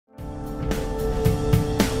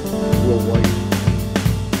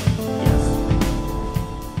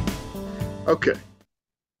Okay.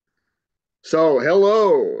 So,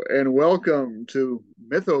 hello and welcome to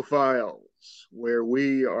Mythophiles, where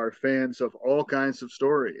we are fans of all kinds of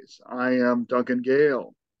stories. I am Duncan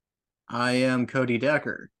Gale, I am Cody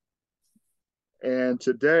Decker. and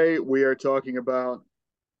today we are talking about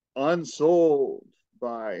Unsouled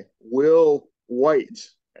by Will White.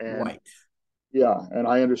 And White. and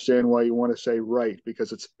I understand why you want to say right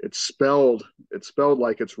because it's spelled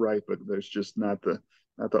like it's right, but there's just not the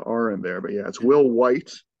R in there. But yeah, it's Will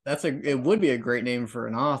White. It would be a great name for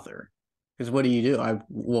an author. Because what do? I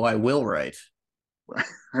will write.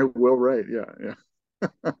 I will write. Yeah,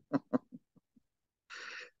 yeah.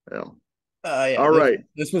 Yeah. Yeah, All this right.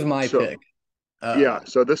 this was my So pick. yeah,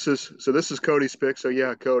 so this is Cody's pick. So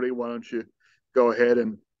yeah, Cody, why don't you go ahead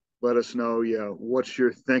and let us know, yeah, what's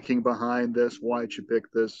your thinking behind this? Why'd you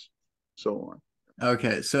pick this? So on.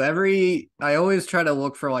 Okay, so I always try to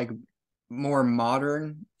look for like more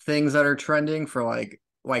modern things that are trending for like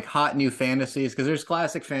hot new fantasies because there's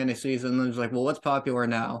classic fantasies and then there's like, well, what's popular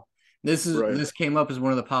now? Right. This came up as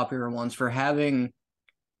one of the popular ones for having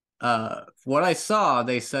what I saw,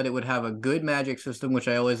 they said it would have a good magic system, which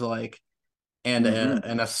I always like, and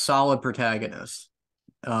Mm-hmm. a solid protagonist.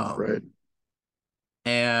 Right.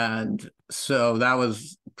 And so that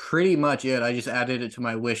was pretty much it. I just added it to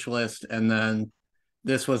my wish list, and then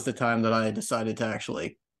this was the time that I decided to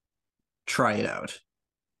actually try it out.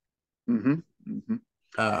 Mm-hmm. Mm-hmm.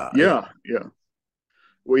 Yeah. Yeah. Yeah.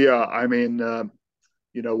 Well, yeah. I mean,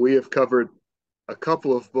 we have covered a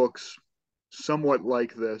couple of books somewhat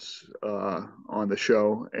like this on the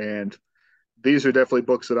show, and these are definitely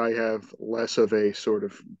books that I have less of a sort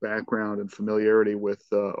of background and familiarity with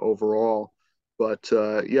overall. But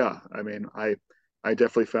yeah, I mean, I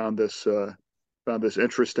definitely found this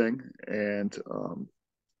interesting, and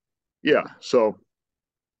yeah. So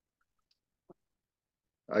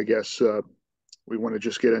I guess we want to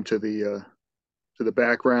just get into the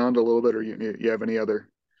background a little bit, or you have any other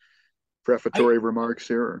I prefatory remarks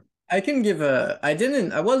here? Or? I can give a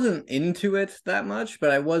I wasn't into it that much, but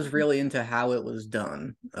I was really into how it was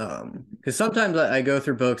done. Because sometimes I go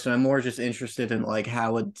through books and I'm more just interested in like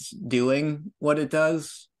how it's doing what it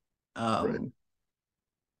does. Right. Um,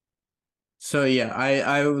 So yeah,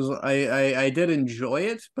 I did enjoy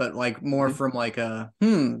it, but like more Mm-hmm. from like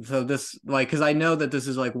so this like because I know that this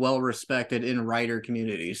is like well respected in writer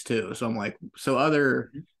communities too. So I'm like, so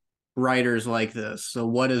other Mm-hmm. writers like this. So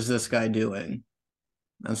what is this guy doing?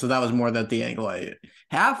 And so that was more that the angle I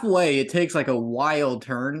halfway it takes like a wild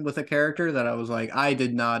turn with a character that I was like, I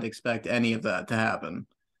did not expect any of that to happen.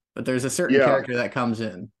 But there's a certain Yeah. character that comes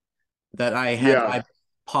in that Yeah. I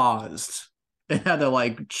paused and had to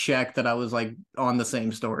like check that I was like on the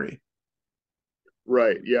same story.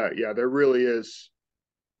 Right. Yeah. Yeah. There really is.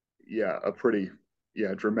 Yeah, a pretty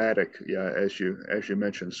dramatic, as you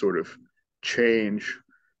mentioned, sort of change.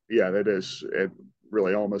 Yeah, that is it,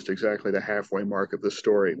 really almost exactly the halfway mark of the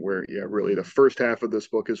story, where really the first half of this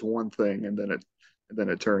book is one thing, and then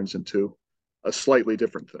it turns into a slightly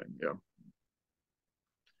different thing. Yeah,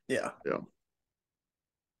 Yeah. yeah.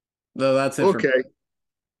 So that's it for me. Okay,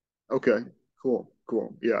 okay,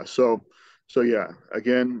 cool. Yeah, so yeah,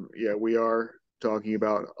 again, yeah, we are talking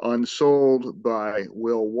about Unsold by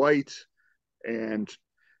Will White, and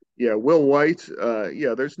yeah, Will White.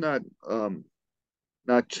 Yeah, there's not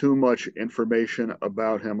too much information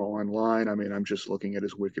about him online. I mean, I'm just looking at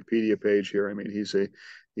his Wikipedia page here. I mean, he's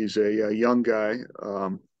a young guy.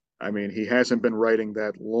 I mean, he hasn't been writing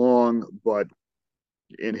that long, but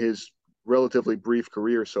in his relatively brief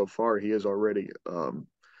career so far, he has already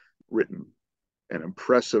written an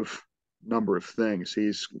impressive number of things.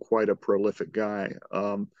 He's quite a prolific guy.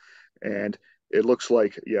 And it looks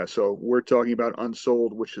like, yeah, so we're talking about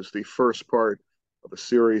Unsouled, which is the first part of a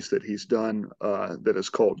series that he's done that is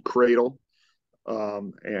called Cradle.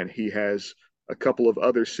 And he has a couple of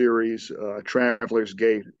other series, Traveler's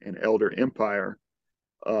Gate and Elder Empire.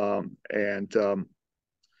 And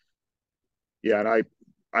yeah, and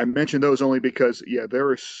I mentioned those only because, yeah, there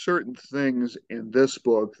are certain things in this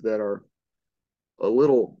book that are a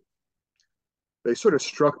little they sort of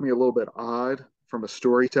struck me a little bit odd from a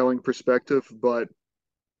storytelling perspective, but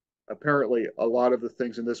apparently a lot of the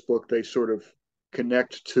things in this book they sort of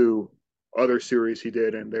connect to other series he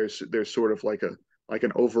did, and there's sort of like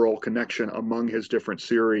an overall connection among his different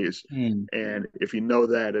series. Hmm. And if you know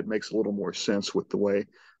that, it makes a little more sense with the way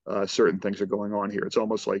certain things are going on here. It's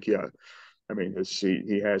almost like, yeah, I mean,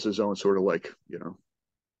 he has his own sort of like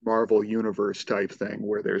Marvel universe type thing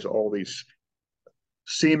where there's all these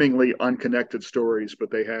seemingly unconnected stories, but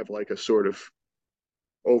they have like a sort of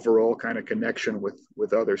overall kind of connection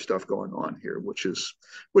with other stuff going on here, which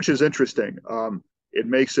is interesting. It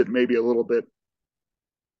makes it maybe a little bit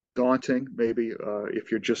daunting, maybe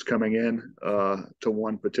if you're just coming in to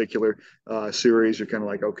one particular series, you're kind of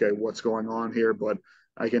like, okay, what's going on here? But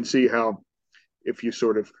I can see how if you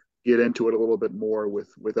sort of get into it a little bit more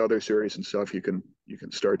with other series and stuff, you can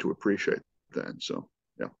start to appreciate that. So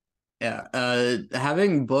yeah. Yeah,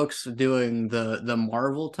 having books doing the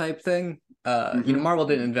Marvel type thing, Mm-hmm. Marvel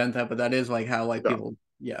didn't invent that, but that is like how like Yeah. people,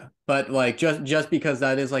 yeah. But like just because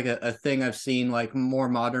that is like a thing I've seen like more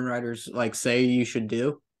modern writers like say you should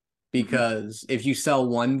do, Mm-hmm. because if you sell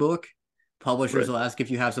one book, publishers Right. will ask if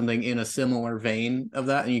you have something in a similar vein of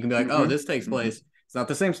that, and you can be like, oh, Mm-hmm. this takes Mm-hmm. place. It's not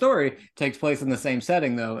the same story, takes place in the same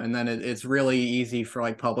setting though, and then it's really easy for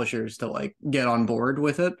like publishers to like get on board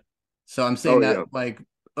with it. So I'm saying Oh that yeah. like,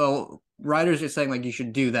 oh, writers are saying like you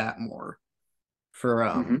should do that more for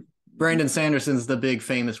Mm-hmm. Mm-hmm. Brandon Sanderson's the big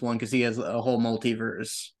famous one because he has a whole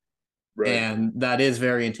multiverse, Right. and that is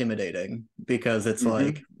very intimidating because it's Mm-hmm.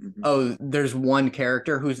 like, Mm-hmm. oh, there's one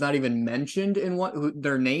character who's not even mentioned in one, who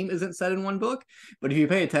their name isn't said in one book, but if you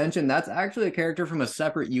pay attention, that's actually a character from a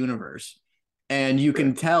separate universe, and you Right.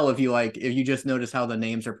 can tell if you just notice how the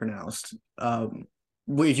names are pronounced,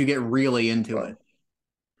 if you get really into it. Wow.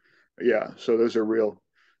 Yeah. So those are real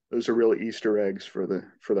Easter eggs for the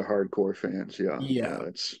hardcore fans. Yeah. Yeah. Yeah.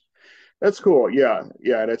 That's cool. Yeah.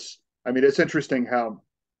 Yeah. That's I mean, it's interesting how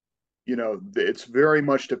it's very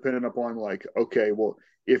much dependent upon like, okay, well,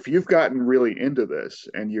 if you've gotten really into this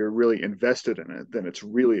and you're really invested in it, then it's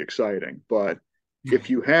really exciting. But if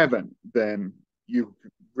you haven't, then you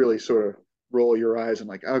really sort of roll your eyes and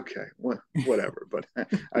like, okay, whatever. But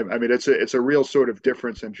I mean, it's a real sort of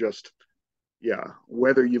difference in just, yeah,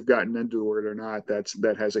 whether you've gotten into it or not.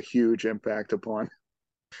 That has a huge impact upon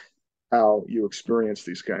how you experience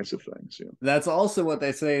these kinds of things. Yeah. That's also what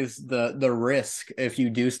they say is the risk if you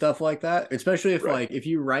do stuff like that, especially if Right. like if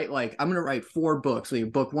you write like I'm gonna write four books, so you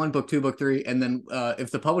book one, book two, book three, and then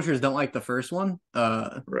if the publishers don't like the first one,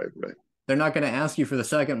 Right. Right. they're not gonna ask you for the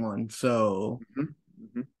second one. So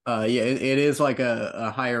Mm-hmm. Mm-hmm. yeah, it is like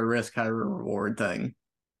a higher risk, higher reward thing.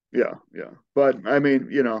 Yeah. Yeah. But I mean,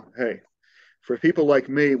 hey, for people like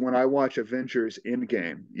me, when I watch Avengers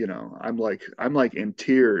Endgame, I'm like in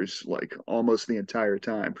tears like almost the entire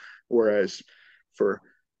time. Whereas for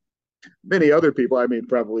many other people, I mean,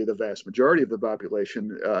 probably the vast majority of the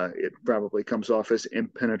population, it probably comes off as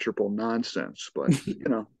impenetrable nonsense. But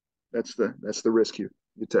that's the risk you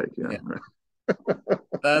take. Yeah. Yeah.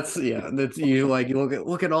 That's you like you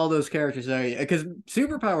look at all those characters because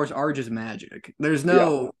superpowers are just magic. There's Yeah.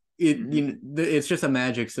 no it Mm-hmm. you know, it's just a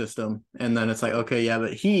magic system, and then it's like Right. okay, yeah,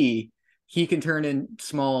 but he can turn in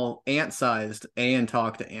small ant sized and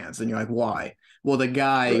talk to ants, and you're like, why? Well, the Right.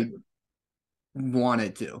 guy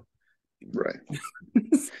wanted to. Right.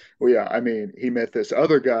 Well, yeah. I mean, he met this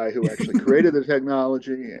other guy who actually created the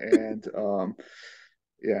technology, and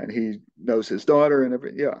yeah, and he knows his daughter and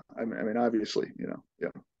every. Yeah, I mean, obviously, yeah.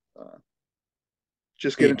 Uh,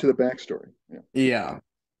 just get Yeah, into the backstory. Yeah, yeah.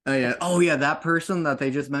 Yeah. Oh, yeah. That person that they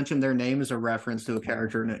just mentioned, their name is a reference to a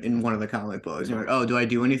character in one of the comic books. You're like, oh, do I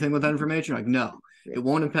do anything with that information? You're like, no, yeah, it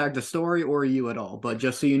won't impact the story or you at all. But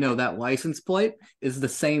just so you know, that license plate is the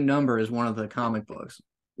same number as one of the comic books.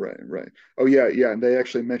 right, right. Oh, yeah, yeah. And they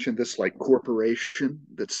actually mentioned this like corporation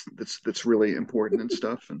that's really important and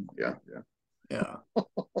stuff. And yeah, yeah. Yeah.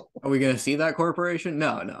 Are we going to see that corporation?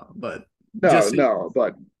 No, no. But No, just so no,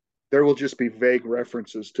 but there will just be vague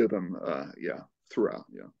references to them. Yeah, throughout.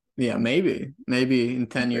 Yeah, yeah, maybe in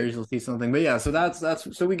 10 years maybe. you'll see something. But yeah, so that's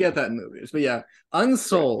so we get that in movies. But yeah, Right.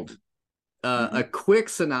 Unsold. Hmm. A quick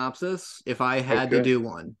synopsis, if I had to Okay. do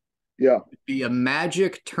one, Yeah. would be a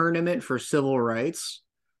magic tournament for civil rights.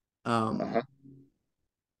 Um, Uh-huh.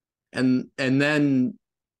 and then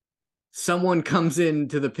someone comes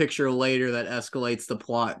into the picture later that escalates the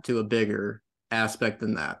plot to a bigger aspect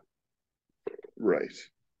than that. Right.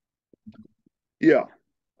 Yeah.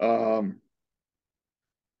 Um,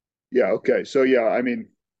 yeah. Okay. So yeah, I mean,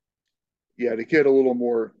 yeah, to get a little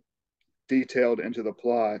more detailed into the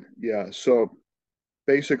plot. Yeah. So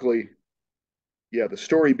basically, yeah, the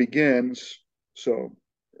story begins. So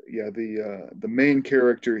yeah, the main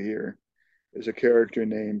character here is a character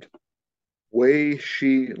named Wei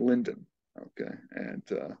Shi Linden. Okay,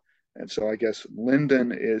 and so I guess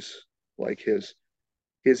Linden is like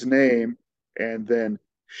his name, and then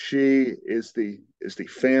Shi is the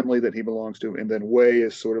family that he belongs to, and then Wei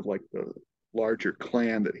is sort of like the larger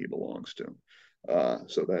clan that he belongs to.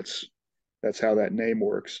 So that's how that name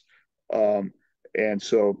works. Um, and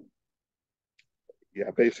so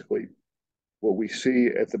yeah, basically what we see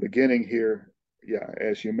at the beginning here yeah,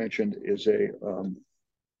 as you mentioned, is a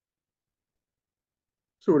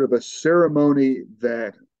sort of a ceremony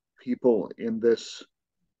that people in this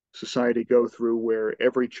society go through where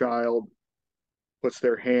every child puts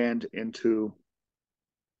their hand into,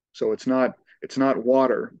 so it's not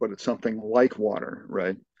water, but it's something like water,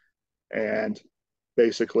 right? And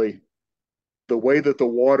basically the way that the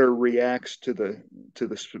water reacts to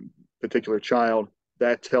this particular child,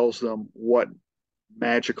 that tells them what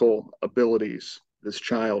magical abilities this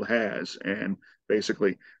child has, and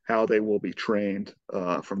basically how they will be trained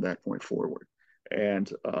from that point forward. And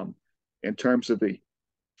in terms of the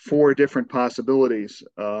four different possibilities,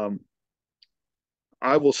 I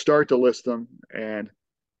will start to list them, and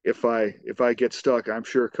if I get stuck, I'm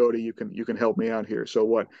sure Cody, you can help me out here. So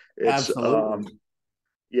what it's Absolutely.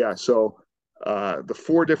 yeah, so the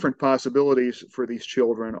four different possibilities for these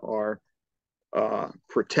children are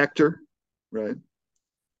protector, right?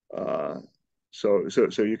 Uh, so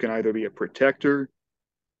you can either be a protector,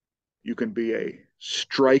 you can be a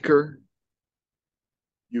striker,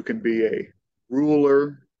 you can be a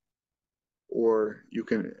ruler, or you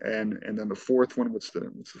can and then the fourth one. What's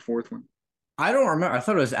the fourth one? I don't remember. I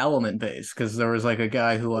thought it was element based because there was like a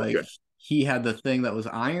guy who like Okay. he had the thing that was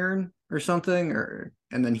iron or something, or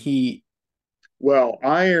and then he. Well,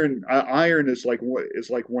 iron is like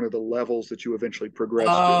one of the levels that you eventually progress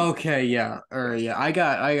to. Okay, yeah, or Yeah.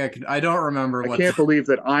 yeah, I don't remember I what. can't believe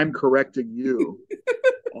that I'm correcting you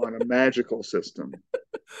on a magical system,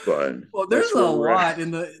 but Well, there's that's a where we're at. lot in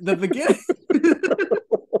the beginning.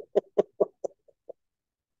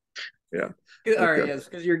 Yeah. All right, Okay. yes,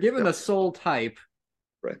 because you're given Yeah. a soul type,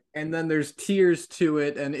 Right. and then there's tiers to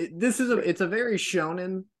it, and this is Right. it's a very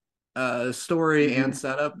shonen story and Mm-hmm.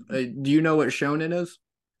 setup. Do you know what shonen is?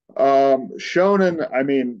 Shonen. I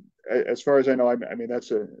mean, as far as I know, I mean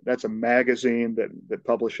that's a magazine that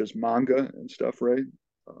publishes manga and stuff, right?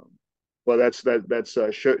 Um, well, that's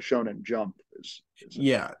Shonen Jump is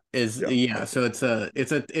Yeah, is yeah. yeah. Okay. So it's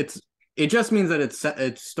it just means that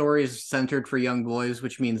it's stories centered for young boys,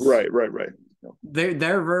 which means Right. No.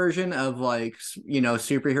 their version of like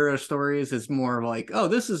superhero stories is more like, oh,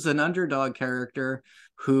 this is an underdog character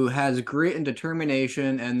who has grit and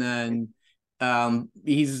determination, and then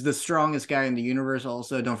he's the strongest guy in the universe.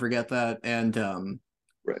 Also, don't forget that, and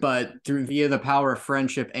Right. but through via the power of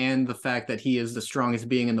friendship and the fact that he is the strongest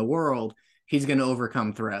being in the world, he's going to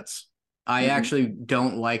overcome threats. I Mm-hmm. actually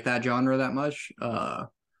don't like that genre that much, Mm-hmm.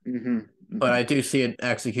 but Mm-hmm. I do see it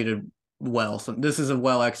executed well. So this is a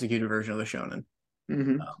well executed version of the shonen.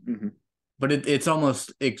 Mm-hmm. Um, Mm-hmm. but it's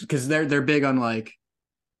almost because they're big on like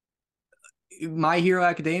My Hero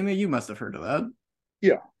Academia. You must have heard of that.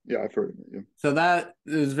 Yeah. Yeah. I've heard of it. Yeah. So that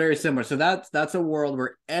is very similar. So that's a world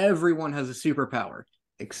where everyone has a superpower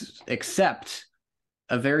except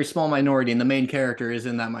a very small minority, and the main character is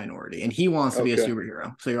in that minority, and he wants to be a Okay.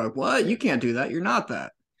 superhero. So you're like, what? You Right. can't do that. You're not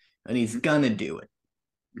that. And he's Mm-hmm. gonna do it.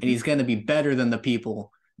 And Mm-hmm. he's gonna be better than the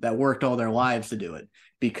people that worked all their lives to do it Right.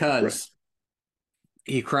 because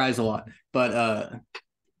he cries a lot. But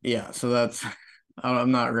yeah, so that's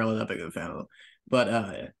I'm not really that big of a fan of it. But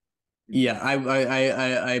Mm-hmm.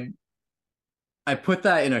 yeah, I put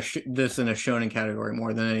that in this in a shonen category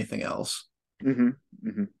more than anything else. Mm-hmm.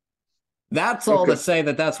 Mm-hmm. That's all to Okay. say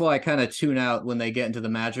that's why I kind of tune out when they get into the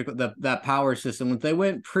magic that power system, which they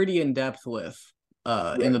went pretty in depth with in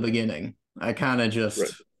Right. the beginning. I kind of Right.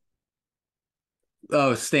 just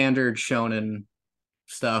standard shonen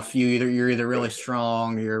stuff. You're either really Right.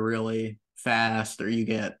 strong, you're really fast, or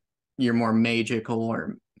you're more magical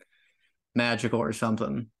or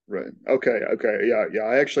something. Right. Okay. Yeah. Yeah.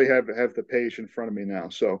 I actually have the page in front of me now.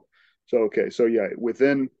 So okay. So yeah,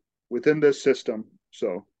 within this system.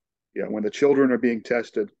 So yeah, when the children are being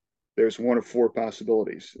tested, there's one of four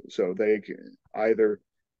possibilities. So they can either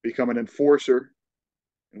become an enforcer,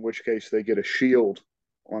 in which case they get a shield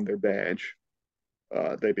on their badge.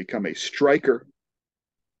 They become a striker.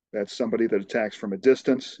 That's somebody that attacks from a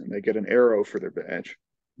distance, and they get an arrow for their badge.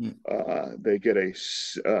 Mm. They get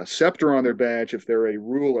a scepter on their badge if they're a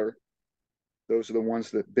ruler. Those are the ones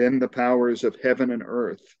that bend the powers of heaven and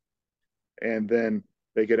earth. And then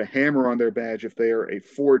they get a hammer on their badge if they are a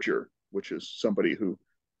forger, which is somebody who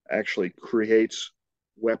actually creates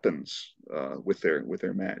weapons with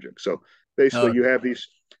their magic. So basically, Oh, you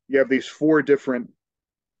have these four different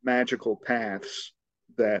magical paths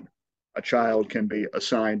that a child can be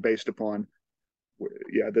assigned based upon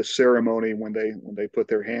yeah this ceremony when they put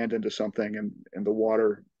their hand into something and the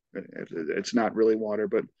water it's not really water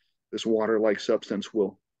but this water like substance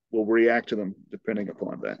will react to them depending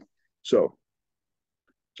upon that so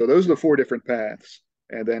so those are the four different paths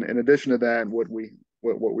and then in addition to that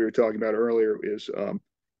what we were talking about earlier is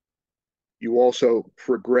you also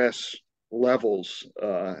progress levels,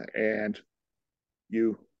 and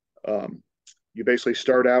you um, you basically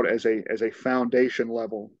start out as a foundation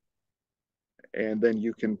level, and then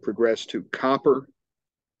you can progress to copper,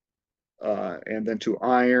 and then to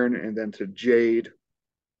iron, and then to jade,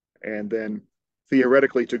 and then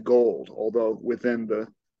theoretically to gold. Although within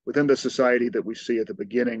the society that we see at the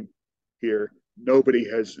beginning here, nobody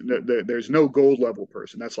has there's no gold level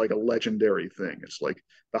person. That's like a legendary thing. It's like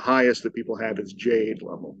the highest that people have is jade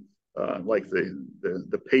level. Like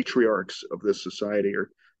the patriarchs of this society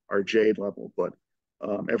are jade level, but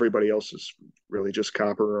everybody else is really just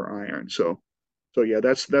copper or iron. So yeah,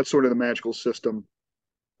 that's sort of the magical system,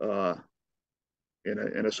 uh,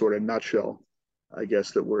 in a sort of nutshell, I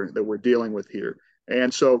guess that we're dealing with here.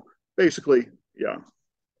 And so basically, yeah,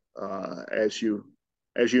 as you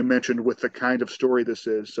mentioned, with the kind of story this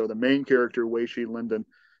is, so the main character Wei Shi Linden,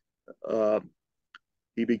 uh,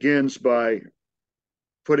 he begins by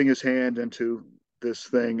putting his hand into this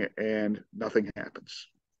thing and nothing happens,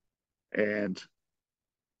 and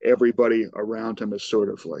everybody around him is sort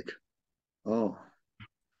of like, oh,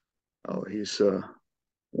 oh, he's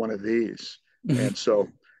one of these, and so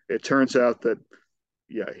it turns out that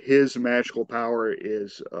yeah, his magical power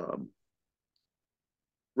is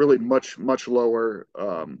really much lower.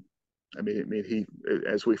 I mean, he,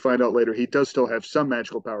 as we find out later, he does still have some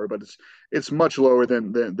magical power, but it's much lower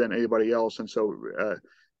than anybody else, and so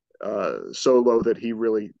so low that he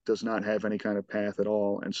really does not have any kind of path at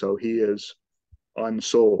all, and so he is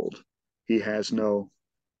unsouled. He has no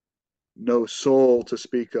soul to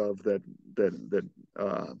speak of that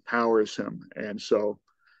powers him, and so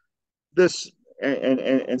this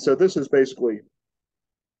and so this is basically,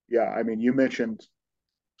 yeah. I mean, you mentioned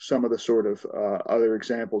some of the sort of other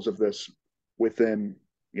examples of this within,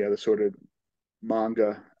 yeah, the sort of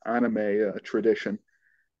manga anime tradition.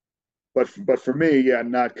 But for me, yeah,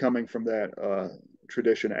 not coming from that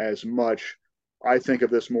tradition as much, I think of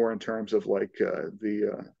this more in terms of like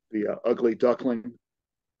the ugly duckling.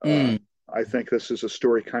 Uh, Mm. I think this is a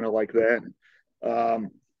story kind of like that. Um,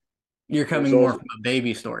 You're there's coming more also, from a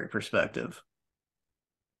baby story perspective.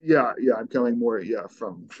 yeah, I'm coming more, yeah,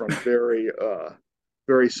 from very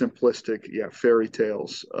very simplistic, yeah, fairy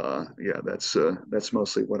tales. Yeah, that's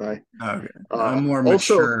mostly what I Okay. I'm more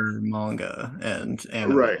also, mature manga and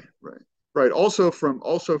anime. right, right. Also from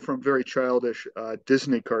very childish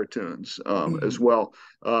Disney cartoons, as Mm. well.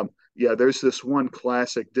 Yeah, there's this one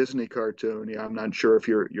classic Disney cartoon. Yeah, I'm not sure if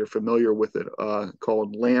you're familiar with it.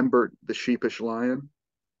 Called Lambert the Sheepish Lion.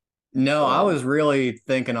 No, I Um, was really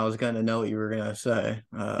thinking I was going to know what you were going to say.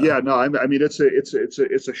 yeah, no, I mean it's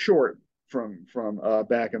a short from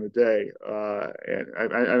back in the day, and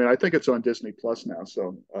I mean I think it's on Disney Plus now,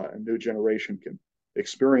 so a new generation can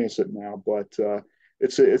experience it now. But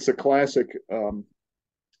it's a classic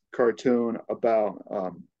cartoon about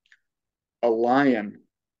a lion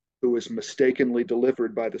who is mistakenly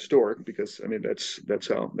delivered by the stork, because I mean that's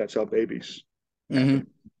how babies Hmm. happen.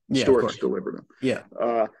 Yeah, of Storks course. deliver them. Yeah.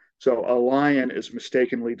 Uh, so a lion is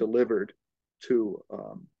mistakenly delivered to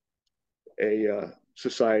a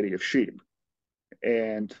society of sheep,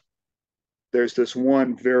 and there's this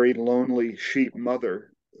one very lonely sheep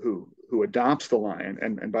mother who adopts the lion,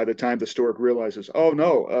 and by the time the stork realizes, oh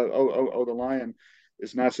no, the lion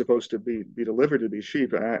is not supposed to be delivered to these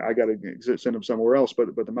sheep, I got to send him somewhere else,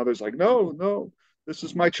 but the mother's like, no, this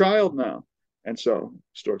is my child now, and so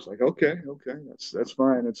stork's like, okay, that's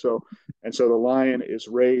fine, and so the lion is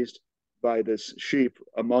raised by this sheep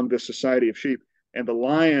among this society of sheep, and the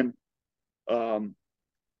lion um,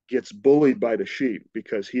 gets bullied by the sheep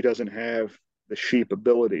because he doesn't have the sheep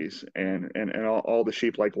abilities, and all the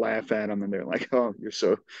sheep like laugh at him, and they're like, oh, you're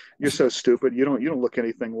so stupid, you don't look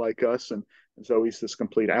anything like us, and so he's this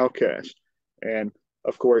complete outcast. And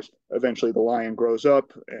of course eventually the lion grows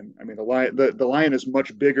up, and I mean the lion is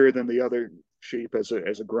much bigger than the other sheep as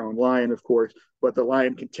a grown lion, of course, but the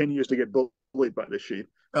lion continues to get bullied by the sheep.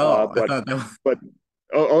 uh, Oh, I but thought that was. but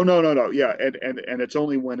oh, no, yeah, and it's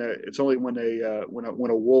only when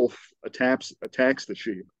a wolf attacks the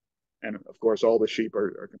sheep, and of course all the sheep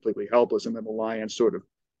are completely helpless, and then the lion sort of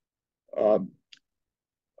um,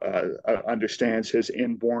 understands his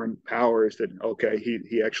inborn powers, that okay,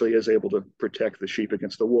 he actually is able to protect the sheep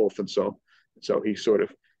against the wolf, and so he sort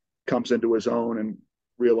of comes into his own and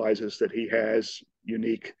realizes that he has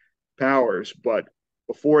unique powers. But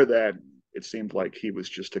before that, it seemed like he was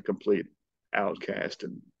just a complete outcast,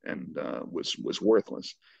 and was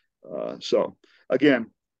worthless. So again,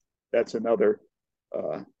 that's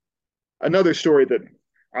uh, another story that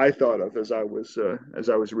I thought of as I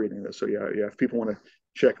was reading this. So yeah, if people want to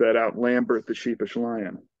check that out. Lambert the Sheepish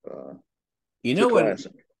Lion. You It's a know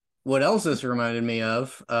classic. what else this reminded me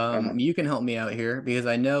of? Uh-huh. You can help me out here because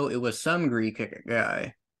I know it was some Greek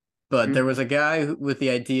guy, but Mhm. there was a guy with the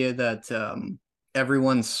idea that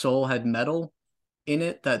everyone's soul had metal in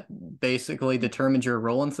it that basically determined your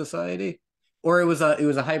role in society, or it was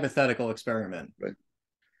a hypothetical experiment. Right.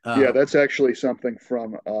 Yeah, Uh, that's actually something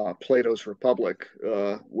from Plato's Republic,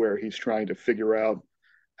 where he's trying to figure out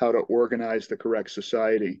how to organize the correct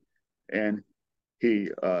society, and he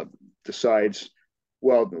decides,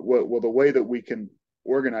 well, the way that we can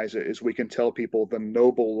organize it is we can tell people the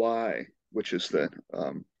noble lie, which is that,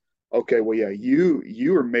 okay, well, yeah,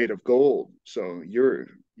 you are made of gold, so you're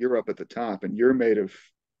up at the top, and you're made of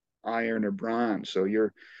iron or bronze, so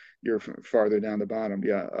you're farther down the bottom.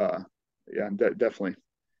 Yeah, yeah, definitely.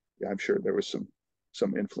 Yeah, I'm sure there was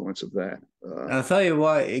some influence of that. I'll tell you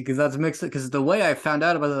why, because that's mixed. Because the way I found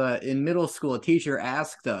out about that in middle school, a teacher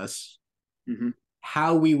asked us Mhm.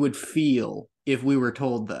 how we would feel if we were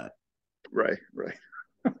told that. Right, right,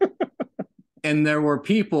 And there were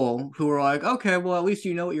people who were like, okay, well, at least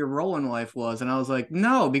you know what your role in life was. And I was like,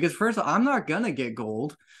 no, because first of all, I'm not gonna get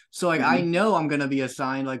gold. So like I hmm know I'm gonna be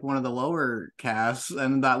assigned like one of the lower castes,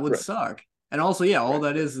 and that would right, suck. And also, yeah, all right,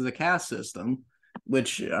 that right. is a caste system,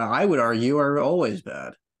 which I would argue are always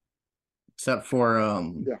bad. Except for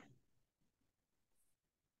Yeah.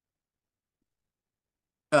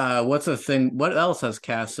 what's a thing what else has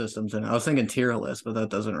caste systems in it? I was thinking tier list, but that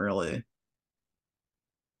doesn't really.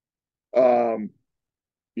 Um,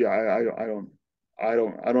 yeah, I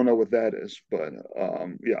don't know what that is, but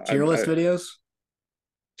yeah, Tier list videos?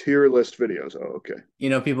 tier list videos. Oh, okay.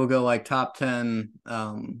 People go like top 10,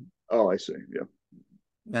 Oh, I see. Yeah.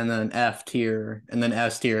 and then F tier, and then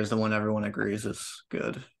S tier is the one everyone agrees is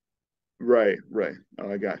good. Right, right.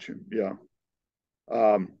 Oh, I got you. Yeah.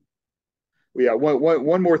 Um, well, yeah.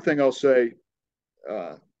 One more thing I'll say,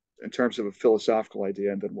 uh, in terms of a philosophical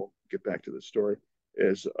idea, and then we'll get back to the story.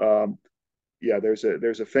 Is yeah, there's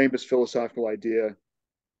a famous philosophical idea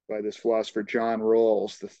by this philosopher John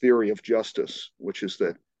Rawls, the theory of justice, which is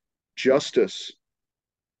that justice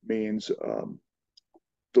means,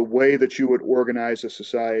 the way that you would organize a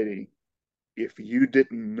society if you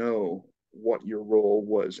didn't know what your role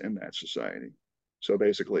was in that society. So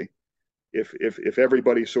basically, if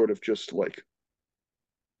everybody sort of just like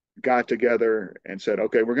got together and said,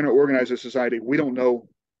 okay, we're going to organize a society, we don't know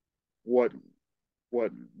what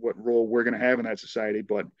what role we're going to have in that society,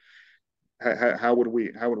 but how would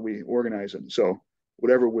we organize it? So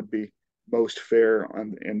whatever would be most fair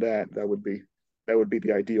in that would be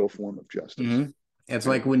the ideal form of justice. Hmm. It's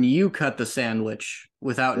And like when you cut the sandwich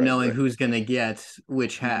without right, knowing right. who's gonna get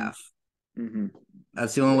which Mm-hmm. half. Mm-hmm.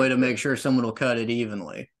 That's the only way Right, to right. make sure someone will cut it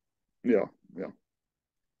evenly. Yeah, yeah.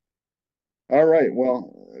 All right.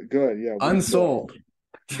 Well, good. Yeah, Unsold.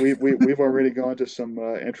 we've already gone to some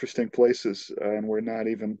interesting places, and we're not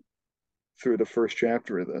even through the first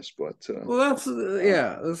chapter of this. But Well, that's uh,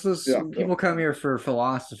 yeah. This is yeah, yeah. people come here for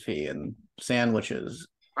philosophy and sandwiches.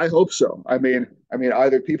 I hope so. I mean,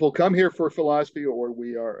 either people come here for philosophy, or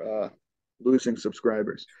we are losing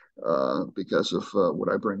subscribers because of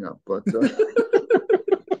what I bring up. But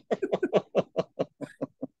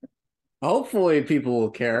Hopefully, people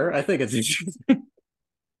will care. I think it's interesting.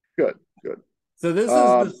 good, good. So this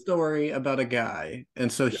is the Um, story about a guy,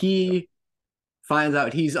 and so yeah, yeah, he finds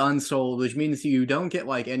out he's unsold, which means you don't get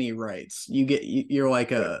like any rights. You're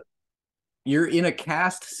like right. you're in a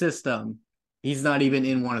caste system. He's not even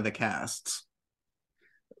in one of the castes.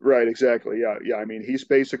 Right, exactly. Yeah, yeah. I mean, he's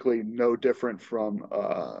basically no different from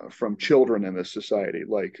children in this society.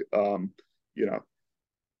 Like, you know,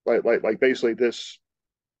 like basically this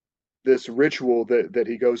ritual that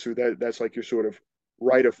he goes through, that's like your sort of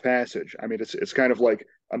rite of passage. I mean, it's kind of like,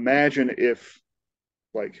 imagine if,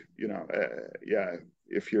 like, yeah,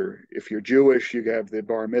 if you're Jewish, you have the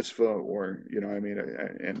bar mitzvah, or I mean,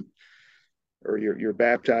 and or you're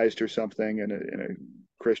baptized or something in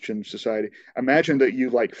a Christian society. Imagine that you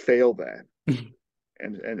like fail that,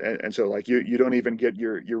 and so like you don't even get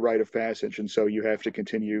your rite of passage, and so you have to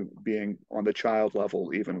continue being on the child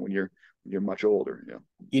level even when you're much older. Yeah.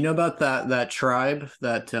 You know about that tribe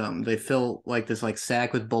that they fill like this like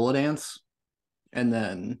sack with bullet ants, and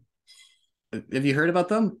then have you heard about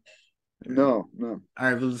them? No, no,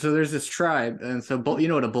 All right, so there's this tribe, and so you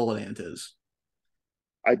know what a bullet ant is.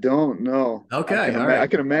 I don't know. I Okay, can all I right.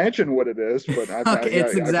 can imagine what it is, but Okay, yeah,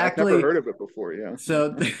 it's I've never exactly heard of it before. Yeah. so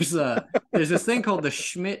there's this thing called the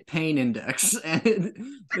Schmidt pain index, and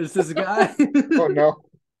there's this guy. Oh no.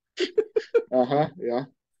 Uh-huh. Yeah.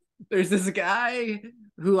 There's this guy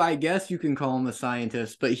who I guess you can call him a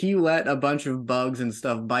scientist, but he let a bunch of bugs and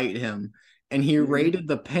stuff bite him, and he Hmm. rated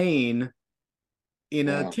the pain in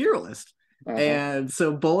a Wow. tier list. Uh-huh. And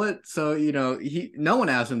so Bullet, so he no one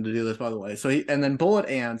asked him to do this, by the way. So he and then Bullet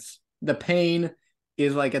Ants, the pain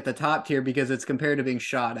is like at the top tier because it's compared to being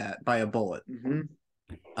shot at by a bullet. Hmm.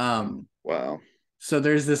 Um, Wow. so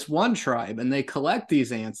there's this one tribe, and they collect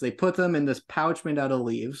these ants. They put them in this pouch made out of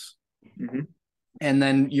leaves, Hmm. and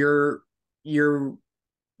then your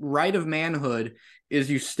right of manhood is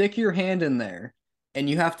you stick your hand in there, and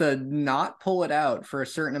you have to not pull it out for a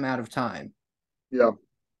certain amount of time. Yeah.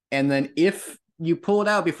 And then if you pull it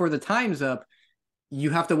out before the time's up, you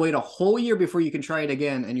have to wait a whole year before you can try it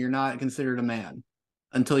again, and you're not considered a man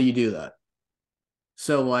until you do that.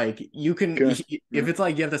 So like you can Okay. if Yeah. it's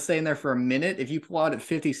like you have to stay in there for a minute, if you pull out at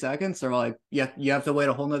 50 seconds, they're like, yeah, you have to wait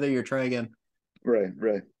a whole nother year, try again. Right.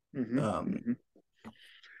 Right. Hmm. Um Hmm.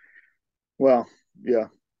 Well, yeah.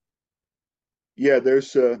 Yeah.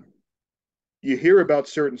 You hear about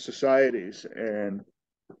certain societies and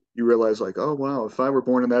you realize like, oh wow, if I were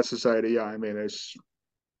born in that society, yeah, I mean, it's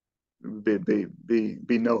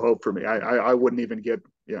be no hope for me. I wouldn't even get,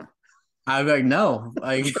 yeah. I'm like, no,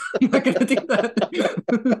 like I'm not gonna do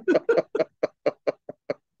that.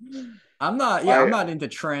 I'm I not into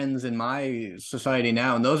trends in my society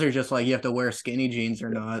now. And those are just like you have to wear skinny jeans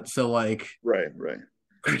or Yeah. not. So like Right. Right.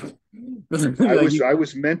 I like was I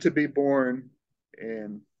was meant to be born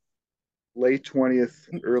in late 20th,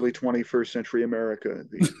 early 21st century America,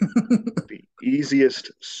 the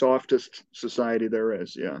easiest, softest society there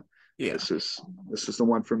is. Yeah. yeah. This is this is the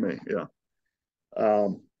one for me. Yeah.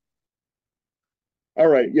 Um, all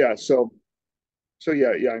right. Yeah. So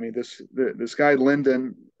yeah, yeah. I mean, this guy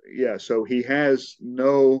Lyndon, yeah. So he has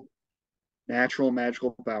no natural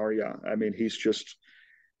magical power. Yeah. I mean,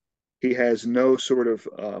 he has no sort of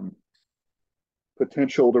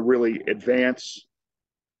potential to really advance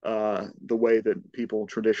the way that people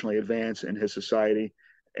traditionally advance in his society.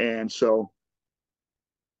 And so,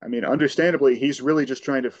 I mean, understandably, he's really just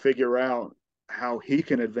trying to figure out how he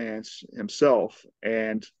can advance himself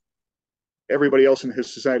and everybody else in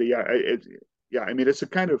his society. Yeah. I mean,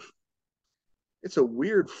 it's a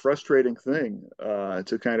weird, frustrating thing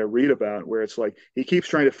to kind of read about, where it's like he keeps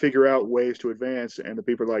trying to figure out ways to advance, and the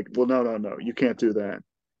people are like, "Well, no, no, no, you can't do that."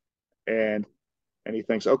 And he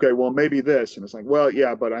thinks, okay, well, maybe this, and it's like, well,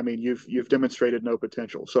 yeah, but I mean, you've demonstrated no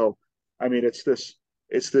potential. So, I mean, it's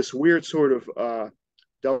this weird sort of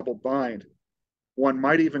double bind. One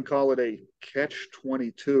might even call it a catch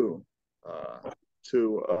 22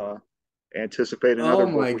 to anticipate another Oh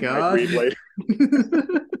book my we might read gosh.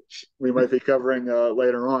 later. We might be covering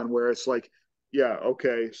later on, where it's like, yeah,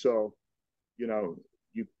 okay, so you know,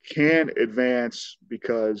 you can advance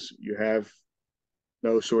because you have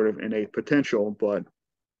no sort of innate potential, but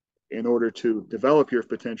in order to develop your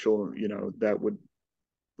potential, that would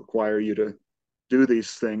require you to do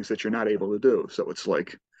these things that you're not able to do. So it's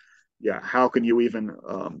like, yeah, how can you even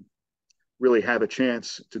really have a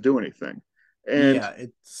chance to do anything? And Yeah,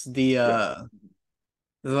 it's the yeah,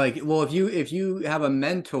 like well if you have a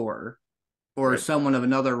mentor or right, someone of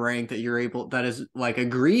another rank that you're able that is like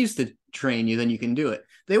agrees to train you, then you can do it.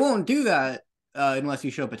 They won't do that unless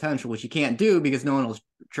you show potential, which you can't do because no one will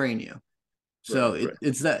train you. right, So right,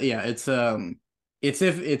 it's that yeah, it's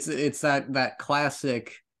if it's that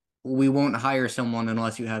classic we won't hire someone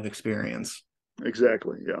unless you have experience.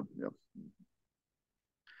 exactly, yeah, yeah,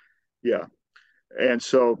 yeah. And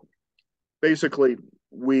so basically,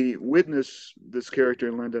 we witness this character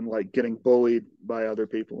in Lyndon like getting bullied by other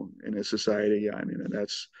people in his society. Yeah, I mean, and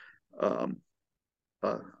that's um,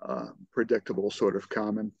 a predictable sort of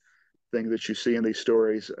common thing that you see in these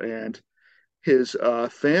stories. And his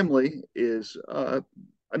family is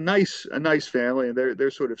a nice family, and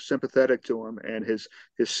they're sort of sympathetic to him. And his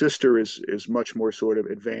sister is much more sort of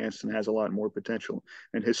advanced and has a lot more potential.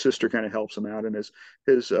 And his sister kind of helps him out. And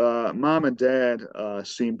his mom and dad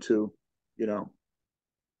seem to, you know,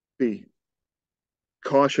 be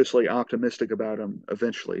cautiously optimistic about him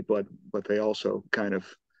eventually, but they also kind of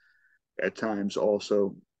at times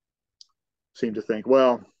also seem to think,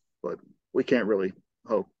 well, but we can't really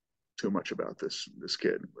hope too much about this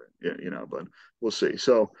kid, but we'll see.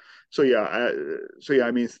 So yeah,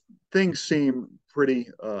 I mean, things seem pretty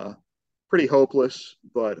hopeless,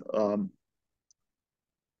 but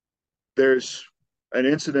there's an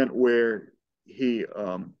incident where he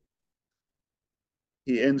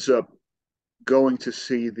ends up going to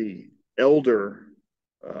see the elder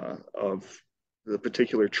of the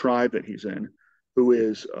particular tribe that he's in, who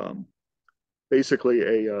is basically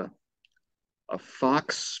a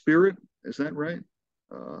fox spirit. Is that right?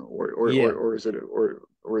 Yeah, or is it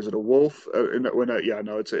a wolf? No, well, no, yeah,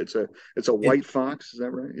 no, it's a it white fox. Is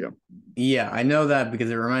that right? Yeah, yeah, I know that because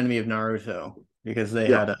it reminded me of Naruto because they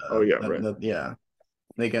yeah. had Oh yeah, right. yeah,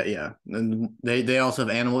 they got yeah, and they also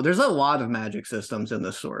have animal. There's a lot of magic systems in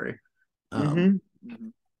this story. Um, Mm-hmm. Mm-hmm.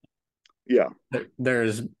 Yeah,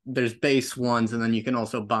 there's base ones, and then you can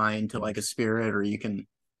also bind to like a spirit, or you can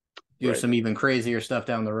do right. some even crazier stuff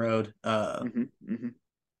down the road. Mm-hmm. Mm-hmm.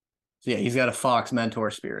 So yeah, he's got a fox mentor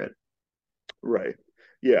spirit. Right.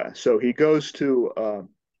 Yeah. So he goes to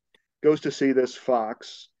see this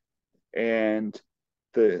fox, and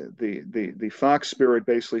the fox spirit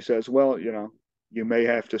basically says, well, you may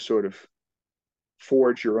have to sort of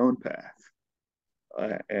forge your own path,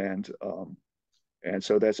 uh, and um, and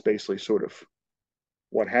so that's basically sort of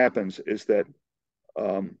what happens is that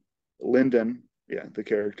um, Lyndon, yeah, the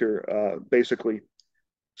character, basically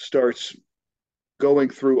starts going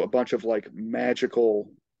through a bunch of like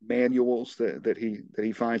magical manuals that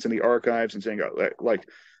he finds in the archives and saying like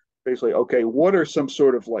basically, okay, what are some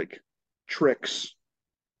sort of like tricks,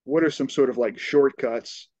 what are some sort of like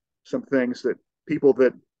shortcuts, some things that people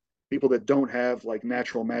that people that don't have like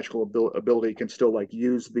natural magical ability can still like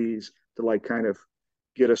use these to like kind of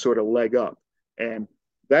get a sort of leg up. And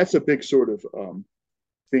that's a big sort of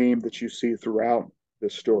theme that you see throughout the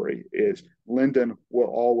story is Lyndon will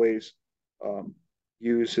always um,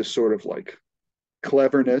 use his sort of like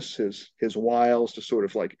cleverness, his wiles to sort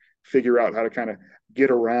of like figure out how to kind of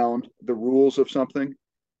get around the rules of something.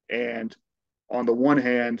 And on the one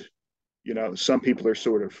hand, some people are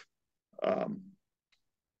sort of um,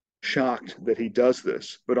 shocked that he does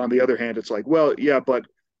this, but on the other hand, it's like, well, yeah, but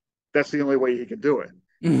that's the only way he can do it.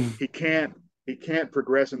 He can't he can't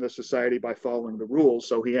progress in this society by following the rules,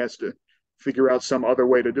 so he has to figure out some other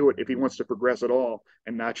way to do it if he wants to progress at all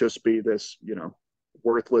and not just be this,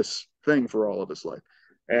 worthless thing for all of his life.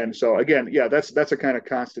 And so again, yeah, that's a kind of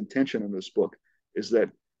constant tension in this book is that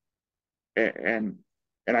and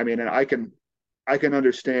and I mean and I can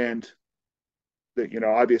understand that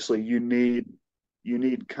obviously you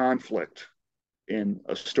need conflict in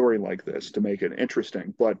a story like this to make it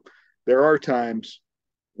interesting, but there are times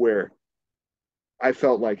where I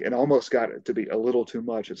felt like it almost got it to be a little too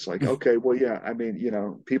much. It's like, okay, well, yeah, I mean,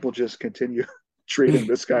 people just continue treating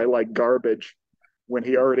this guy like garbage when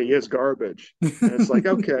he already is garbage. And it's like,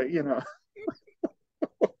 okay,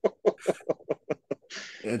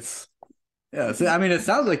 It's yeah. So, I mean, it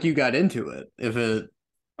sounds like you got into it. If it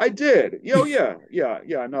I did. Yeah,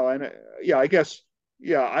 yeah, no, and yeah, I guess,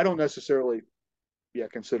 yeah, I don't necessarily, yeah,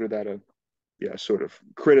 consider that a, yeah, sort of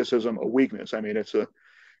criticism, a weakness. I mean,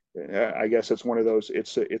 I guess it's one of those.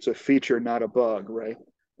 It's a feature, not a bug, right?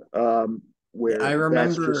 Um, I where that's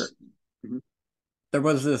remember just. Mhm. there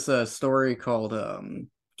was this story called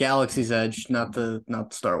Galaxy's Edge,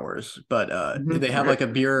 not Star Wars, but they have Right, like a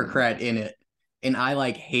bureaucrat in it, and I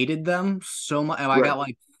like hated them so much. I right, got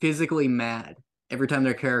like physically mad every time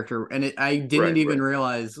their character, and I didn't right, even right,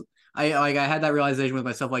 realize. I had that realization with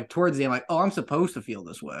myself like towards the end, like, oh, I'm supposed to feel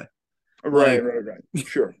this way. right, Like right, right.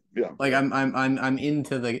 Sure, yeah, like yeah, I'm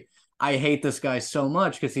into the I hate this guy so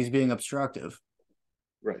much because he's being obstructive.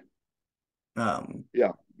 right, Um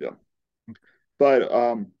yeah, yeah. But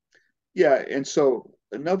yeah, and so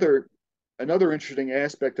another interesting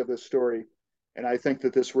aspect of this story, and I think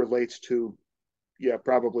that this relates to, yeah,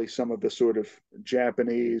 probably some of the sort of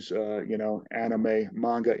Japanese, anime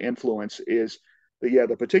manga influence is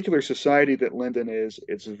the particular society that Linden is.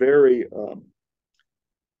 It's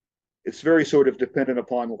very sort of dependent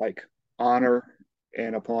upon like honor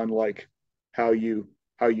and upon like how you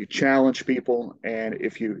challenge people, and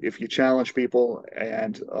if you challenge people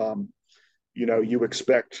and you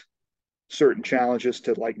expect certain challenges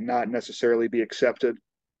to like not necessarily be accepted,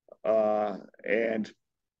 and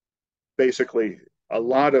basically a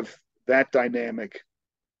lot of that dynamic,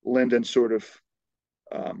 Lyndon sort of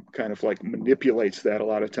kind of like manipulates that a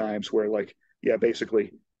lot of times where like, yeah,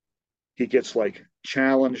 basically he gets like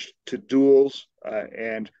challenged to duels,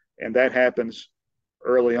 and that happens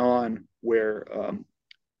early on where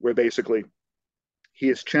basically he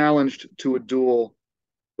is challenged to a duel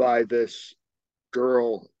by this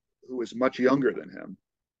girl who is much younger than him,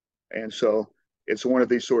 and so it's one of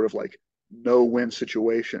these sort of like no-win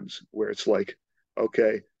situations where it's like,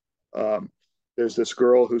 okay, um, there's this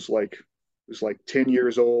girl who's like 10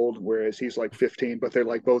 years old, whereas he's like 15, but they're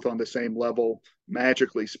like both on the same level,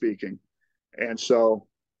 magically speaking. And so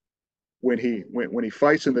when he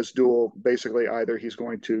fights in this duel, basically either he's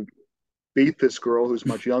going to beat this girl who's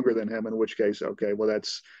much younger than him, in which case, okay, well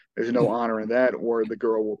there's no honor in that, or the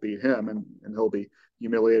girl will beat him and he'll be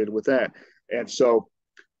humiliated with that. And so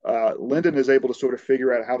Lyndon is able to sort of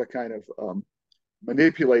figure out how to kind of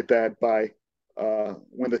manipulate that by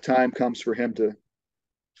when the time comes for him to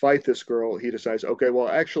fight this girl, he decides, okay, well,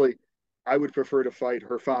 actually, I would prefer to fight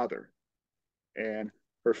her father. And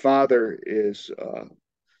her father is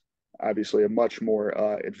obviously a much more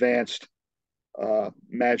advanced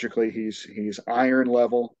magically. He's iron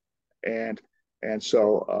level, and and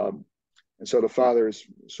so and so the father is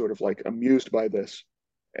sort of like amused by this,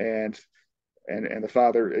 and and the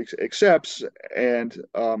father accepts, and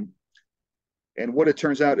what it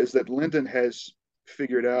turns out is that Lyndon has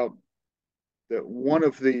figured out that one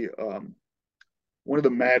of the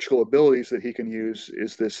magical abilities that he can use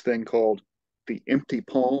is this thing called the empty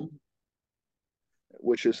palm,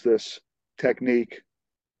 which is this technique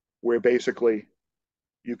where basically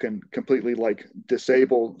you can completely like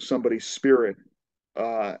disable somebody's spirit,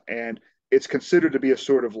 and it's considered to be a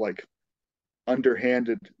sort of like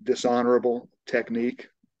underhanded, dishonorable technique,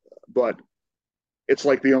 but it's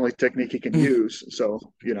like the only technique he can use. So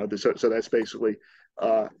so that's basically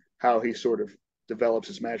uh, how he sort of develops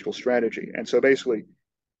his magical strategy. And so basically,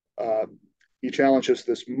 uh, he challenges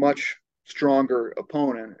this much stronger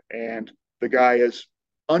opponent, and the guy is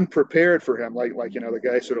unprepared for him. The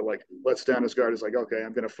guy sort of like lets down his guard. Is like, okay,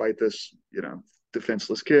 I'm going to fight this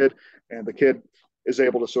defenseless kid, and the kid is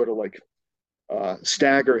able to sort of like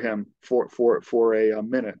stagger him for a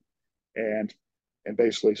minute, and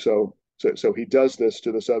basically so he does this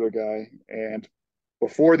to this other guy, and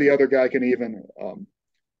before the other guy can even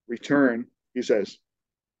return, he says,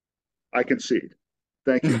 "I concede.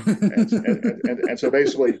 Thank you." And so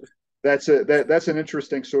basically, that's an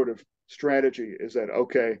interesting sort of strategy. Is that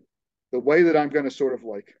okay? The way that I'm going to sort of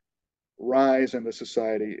like rise in the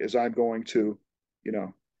society is I'm going to, you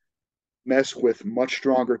know, mess with much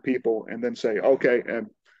stronger people, and then say, okay, and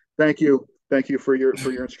thank you for your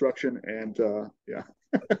instruction, and yeah,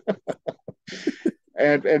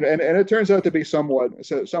 and it turns out to be somewhat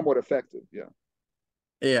effective. Yeah.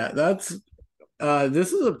 Yeah, that's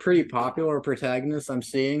this is a pretty popular protagonist I'm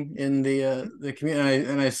seeing in the community,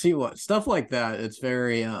 and I see what stuff like that. It's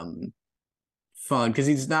very fun because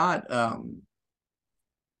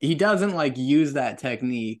he doesn't like use that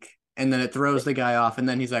technique and then it throws the guy off, and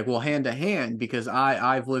then he's like, well, hand to hand, because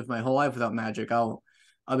I've lived my whole life without magic. I'll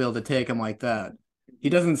be able to take him like that. He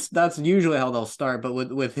doesn't. That's usually how they'll start, but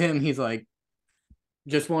with him, he's like,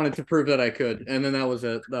 just wanted to prove that I could, and then that was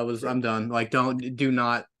it. That was Right. I'm done. Like, do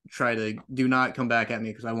not come back at me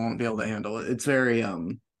because I won't be able to handle it. It's very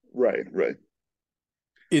Right. Right.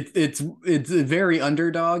 it's very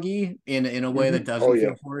underdoggy in a way that Oh doesn't yeah.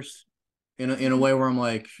 feel forced. In a Hmm. way where I'm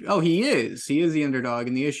like, oh, he is the underdog,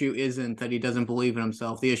 and the issue isn't that he doesn't believe in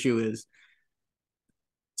himself. The issue is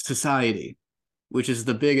society, which is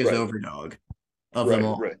the biggest Right. overdog of them Right.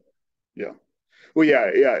 all. Right. Yeah. Well, yeah,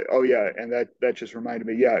 yeah, oh yeah, and that just reminded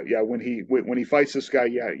me. Yeah, yeah. When he fights this guy,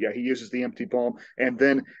 yeah, yeah, he uses the empty palm, and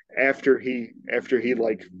then after he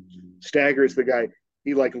like staggers the guy,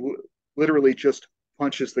 he like literally just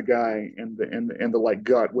punches the guy in the like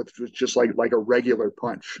gut with just like a regular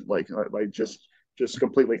punch, like just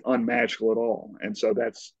completely unmatchable at all. And so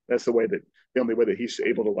that's the only way that he's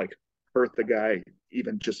able to like hurt the guy,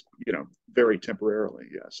 even just very temporarily.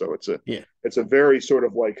 Yeah. So Yeah, it's a very sort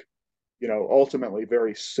of like ultimately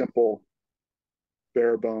very simple,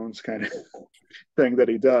 bare bones kind of thing that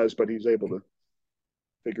he does, but he's able to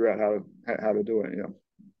figure out how to do it.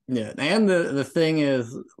 yeah. And the thing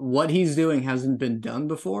is, what he's doing hasn't been done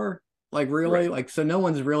before. Like really, Right. like so, no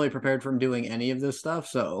one's really prepared for him doing any of this stuff.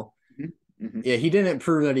 So Mm-hmm. Mm-hmm. yeah, he didn't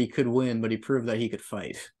prove that he could win, but he proved that he could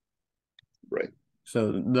fight. Right.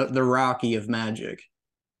 So the Rocky of magic.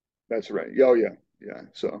 That's right. Oh yeah. Yeah.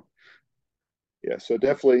 So yeah. So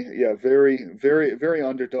definitely. Yeah. Very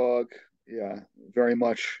underdog. Yeah. Very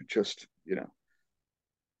much just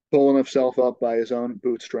pulling himself up by his own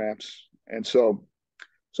bootstraps. And so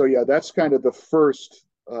yeah, that's kind of the first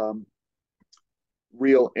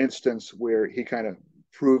real instance where he kind of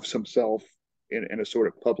proves himself in a sort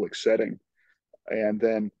of public setting. And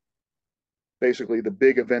then basically the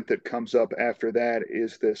big event that comes up after that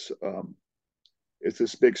is this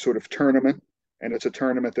big sort of tournament, and it's a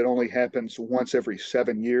tournament that only happens once every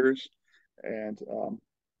 7 years. And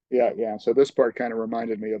yeah, yeah. So this part kind of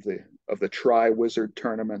reminded me of the Tri Wizard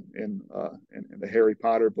tournament in the Harry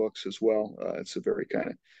Potter books as well. It's a very kind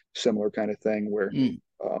of similar kind of thing where, Mm.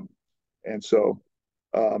 um, and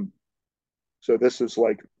um, so this is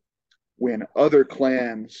like when other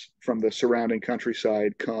clans from the surrounding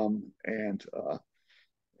countryside come, and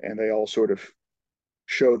they all sort of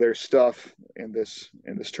show their stuff in this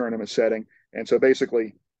tournament setting. And so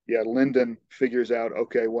basically, yeah, Lyndon figures out,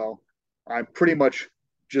 okay, well, I'm pretty much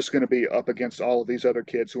just going to be up against all of these other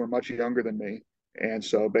kids who are much younger than me. And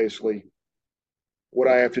so basically, what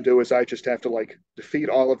I have to do is I just have to like defeat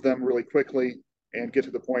all of them really quickly and get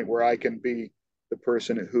to the point where I can be the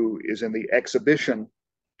person who is in the exhibition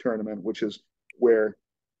tournament, which is where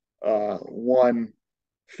one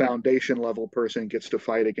foundation level person gets to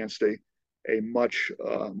fight against a much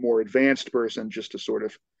more advanced person just to sort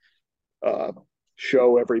of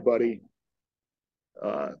show everybody.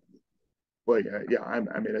 Uh, well, yeah, I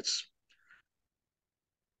mean, it's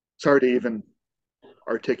hard to even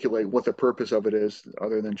articulate what the purpose of it is,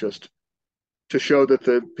 other than just to show that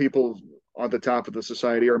the people on the top of the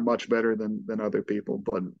society are much better than other people.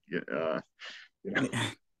 But you know,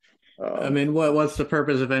 I um, mean, what's the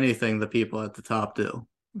purpose of anything the people at the top do?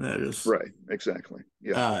 That is, right, exactly,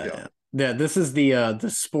 yeah, yeah, yeah. This is the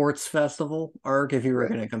sports festival arc. If you were right,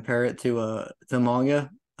 going to compare it to manga,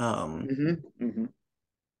 mm-hmm, mm-hmm.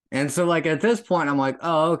 and so like at this point, I'm like,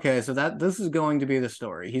 oh, okay, so that this is going to be the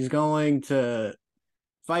story. He's going to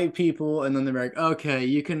fight people, and then they're like, okay,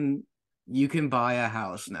 you can buy a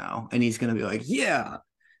house now, and he's gonna be like, yeah,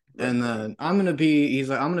 Right, and right, then I'm gonna be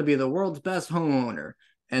the world's best homeowner,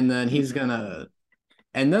 and then he's mm-hmm. gonna,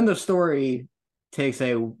 and then the story takes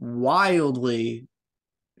a wildly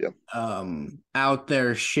Yep, out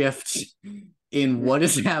there shift in mm-hmm. what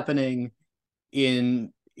is happening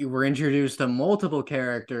in we're introduced to multiple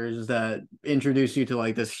characters that introduce you to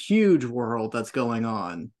like this huge world that's going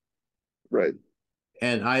on, Right,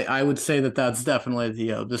 and I would say that that's definitely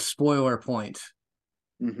the spoiler point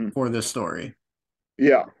mm-hmm. for this story.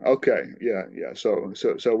 Yeah, okay, yeah, yeah. So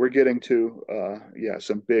we're getting to yeah,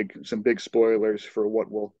 some big spoilers for what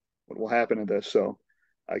will happen in this. So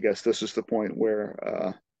I guess this is the point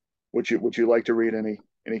where would you like to read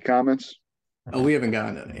any comments? Oh, we haven't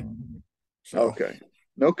gotten any. So Okay.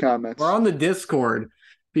 No we're comments. on the Discord.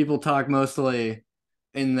 People talk mostly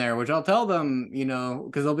in there, which I'll tell them,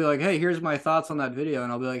 because they'll be like, "Hey, here's my thoughts on that video,"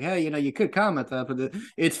 and I'll be like, "Hey, you could comment that, but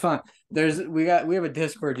it's fine. We have a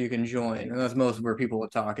Discord you can join, and that's most where people are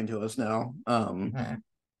talking to us now.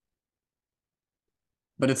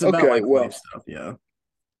 But it's about Okay, like life well, stuff, yeah.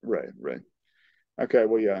 right, right. Okay,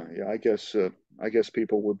 well, yeah, yeah. I guess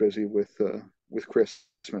people were busy with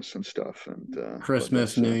Christmas and stuff, and but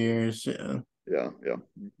Christmas, that's New Year's, yeah. yeah, yeah.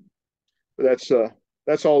 But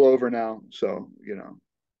that's all over now. So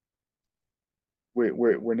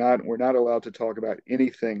we're not allowed to talk about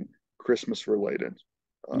anything Christmas related.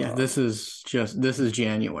 Yeah, Um, this is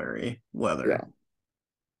January yeah, weather.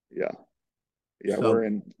 yeah, yeah.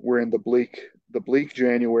 So We're in the bleak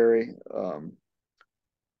January.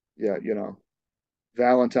 Yeah,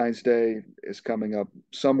 Valentine's Day is coming up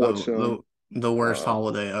somewhat the soon. the worst Uh,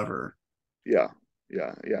 holiday ever. yeah,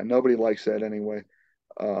 yeah, yeah. Nobody likes that anyway.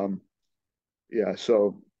 Um, yeah,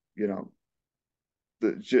 so you know,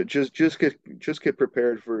 just get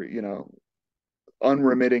prepared for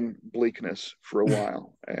unremitting bleakness for a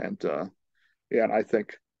while, and yeah, and I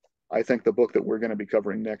think the book that we're going to be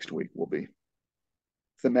covering next week will be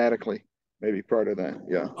thematically maybe part of that.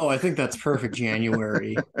 Yeah, Oh, I think that's perfect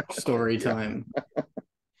January story yeah, time.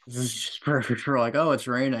 This is just perfect for like, oh, it's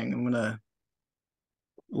raining. I'm gonna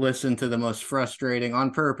listen to the most frustrating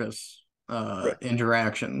on purpose right,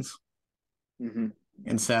 interactions hmm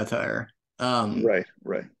and satire. Um, right,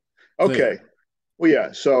 right. so yeah. Okay, well,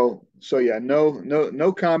 yeah. So yeah,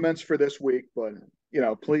 no comments for this week, but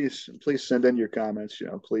please send in your comments.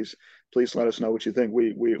 Please let us know what you think.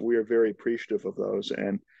 We are very appreciative of those.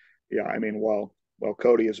 And yeah, I mean, while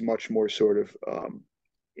Cody is much more sort of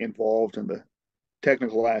involved in the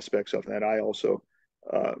technical aspects of that, I also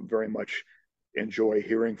very much enjoy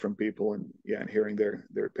hearing from people and yeah, and hearing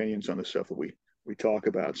their opinions on the stuff that we talk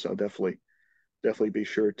about. So definitely be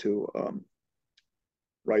sure to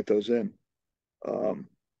write those in. Um,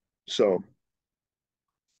 so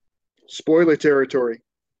spoiler territory.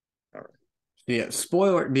 All right. Yeah,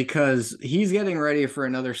 spoiler because he's getting ready for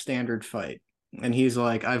another standard fight. And he's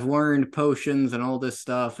like, I've learned potions and all this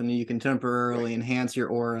stuff, and you can Right. temporarily enhance your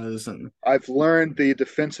auras. And I've learned the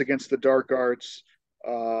defense against the dark arts.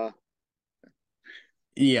 Uh,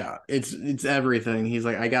 yeah, it's everything. He's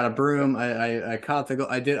like, I got a yeah, broom. I caught the goal.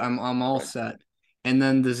 I'm all right. set. And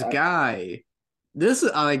then this I, guy,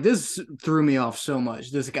 this threw me off so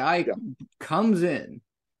much. This guy yeah, comes in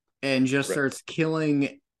and just right, starts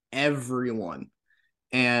killing everyone.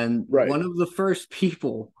 And right, one of the first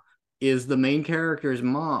people is the main character's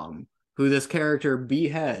mom, who this character hmm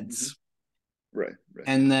beheads. right, right,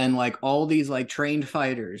 And then like all these like trained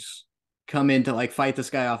fighters come in to like fight this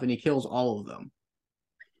guy off, and he kills all of them.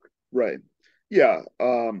 right. Yeah,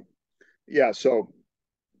 yeah. So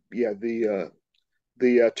yeah,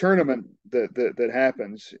 the tournament that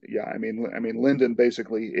happens, yeah, I mean, Lyndon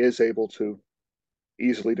basically is able to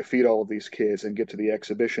easily defeat all of these kids and get to the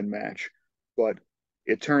exhibition match, but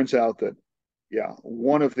it turns out that yeah,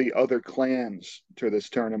 one of the other clans to this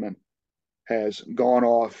tournament has gone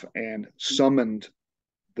off and summoned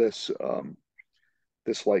this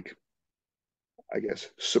this like I guess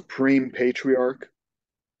supreme patriarch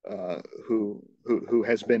who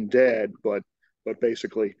has been dead, but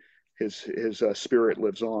basically his spirit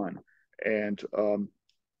lives on, and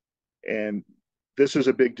and this is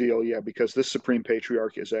a big deal, yeah, because this supreme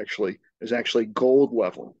patriarch is actually gold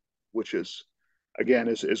level, which is again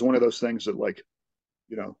is one of those things that like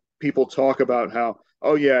people talk about how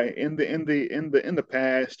oh yeah in the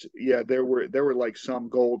past yeah there were like some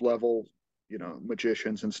gold level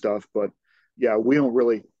magicians and stuff, but yeah we don't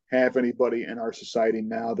really have anybody in our society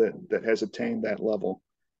now that has attained that level,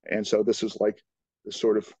 and so this is like this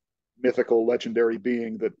sort of mythical legendary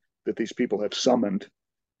being that these people have summoned,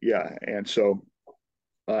 yeah, and so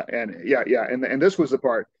and yeah and this was the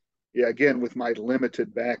part, yeah, again with my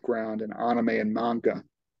limited background in anime and manga,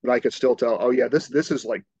 but I could still tell oh yeah this is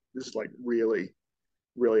like really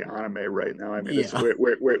really anime right now. I mean, this Yeah.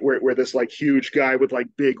 where this like huge guy with like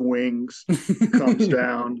big wings comes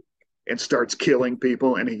down and starts killing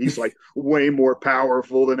people, and he's like way more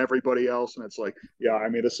powerful than everybody else, and it's like, yeah, I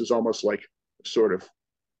mean, this is almost like sort of,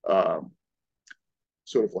 um,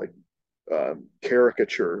 sort of like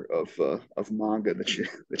caricature of manga that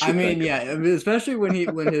I you mean, think yeah, of. I mean, especially when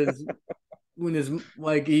his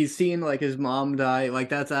like he's seen like his mom die, like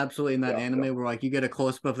that's absolutely in that Yeah, yeah, anime where like you get a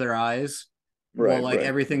close up of their eyes while right, like right.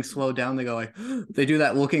 everything's slowed down. They go like they do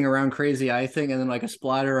that looking around crazy eye thing, and then like a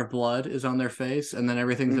splatter of blood is on their face, and then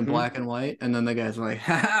everything's in Mm-hmm. black and white, and then the guy's like,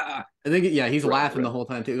 ha ha. I think yeah, he's Right, laughing the right. whole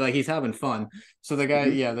time too, like he's having fun. So the guy,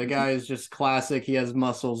 Mm-hmm. yeah, the Mm-hmm. guy is just classic. He has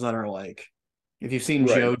muscles that are like, if you've seen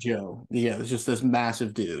Right. JoJo, yeah, it's just this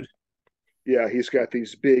massive dude. Yeah, he's got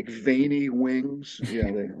these big veiny wings. Yeah,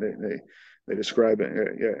 they describe it.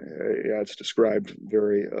 Yeah, it's described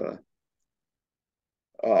very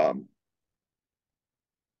um,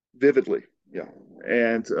 vividly. Yeah,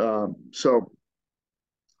 and so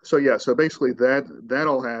yeah, so basically that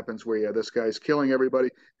all happens where yeah, this guy's killing everybody,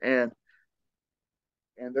 and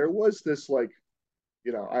and there was this like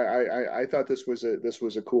I thought this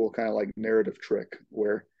was a cool kind of like narrative trick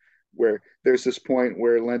where there's this point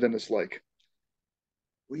where Lyndon is like,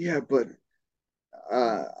 well, yeah, but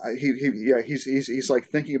yeah he's like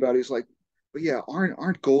thinking about it. He's like, but yeah,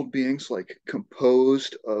 aren't gold beings like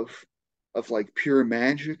composed of like pure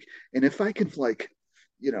magic, and if I can like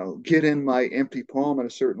get in my empty palm in a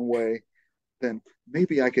certain way, then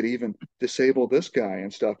maybe I could even disable this guy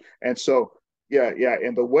and stuff. And so yeah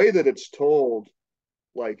and the way that it's told,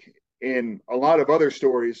 like in a lot of other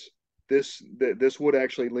stories, this would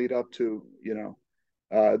actually lead up to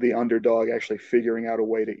the underdog actually figuring out a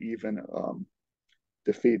way to even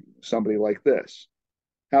defeat somebody like this.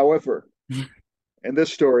 However, in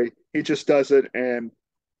this story, he just does it and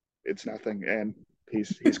it's nothing, and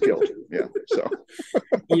he's killed. Yeah. So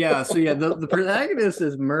Yeah, so yeah, the protagonist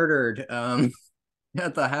is murdered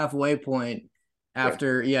at the halfway point right.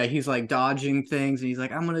 after yeah, he's like dodging things and he's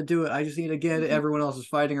like, I'm gonna do it. I just need to get it. Mm-hmm. Everyone else is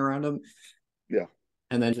fighting around him. Yeah.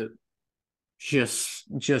 And then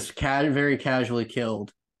very casually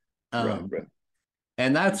killed. Right. Um Right.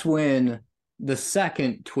 and that's when the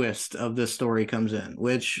second twist of this story comes in,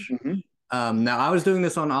 which Mm-hmm. now I was doing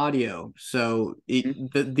this on audio, so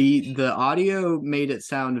Mm-hmm. the audio made it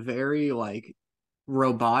sound very like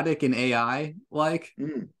robotic and AI like,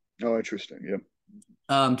 Mm. Oh, interesting.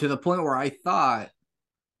 Yeah. to the point where I thought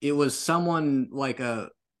it was someone like a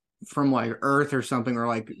from like Earth or something or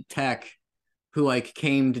like tech who like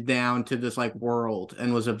came down to this like world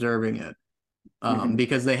and was observing it. Mm-hmm.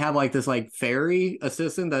 Because they have like this like fairy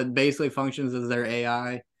assistant that basically functions as their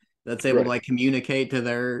AI that's able to Right. like communicate to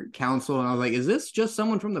their council. And I was like, is this just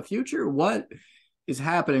someone from the future? What is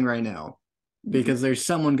happening right now? Mm-hmm. Because there's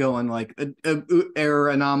someone going like a error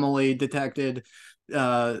anomaly detected,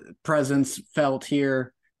 presence felt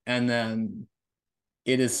here, and then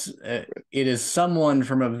it is someone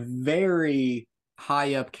from a very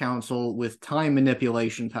high up council with time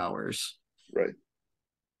manipulation powers. Right.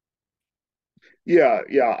 Yeah.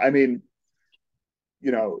 Yeah. I mean,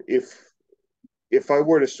 if I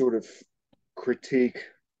were to sort of critique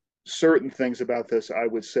certain things about this, I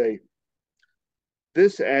would say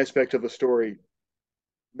this aspect of the story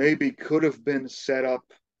maybe could have been set up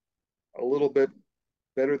a little bit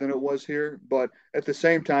better than it was here. But at the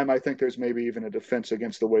same time, I think there's maybe even a defense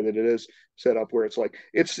against the way that it is set up, where it's like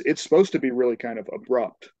it's supposed to be really kind of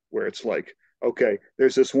abrupt, where it's like, okay,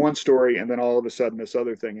 there's this one story, and then all of a sudden this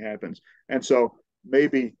other thing happens, and so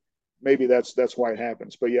maybe that's why it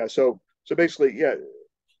happens. But yeah, so basically, yeah,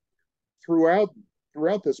 throughout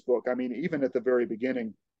throughout this book, I mean, even at the very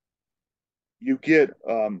beginning, you get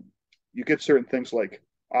you get certain things like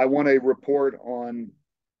I want a report on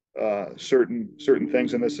certain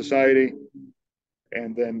things in the society,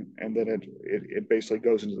 and then it basically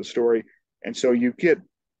goes into the story, and so you get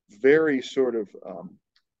very sort of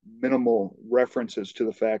minimal references to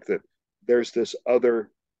the fact that there's this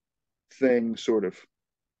other thing sort of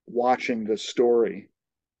watching this story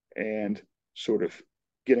and sort of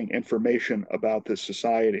getting information about this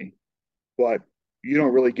society, but you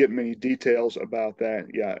don't really get many details about that,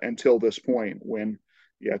 yeah, until this point when,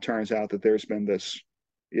 yeah, it turns out that there's been this,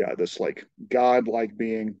 yeah, this like god-like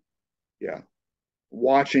being, yeah,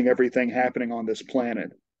 watching everything happening on this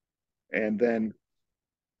planet, and then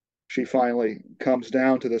she finally comes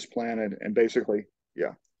down to this planet and basically,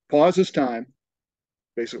 yeah, pauses time,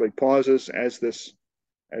 basically pauses as this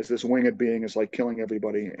winged being is like killing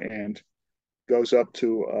everybody, and goes up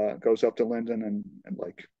to Lyndon and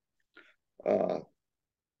like uh,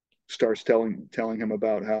 starts telling him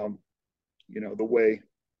about how, you know, the way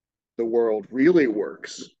the world really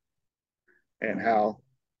works, and how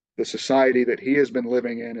the society that he has been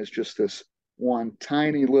living in is just this one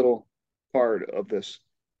tiny little part of this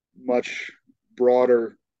much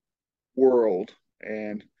broader world.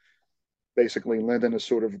 And basically, Lyndon is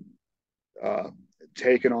sort of uh,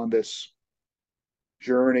 taken on this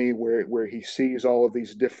journey where he sees all of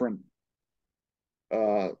these different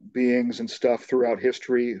beings and stuff throughout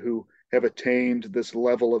history who have attained this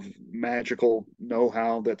level of magical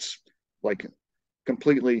know-how that's like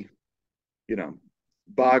completely, you know,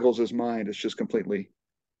 boggles his mind. It's just completely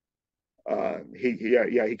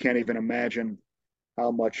he can't even imagine how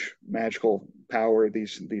much magical power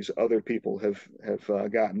these other people have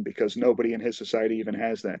gotten, because nobody in his society even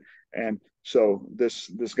has that. And so this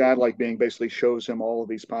godlike being basically shows him all of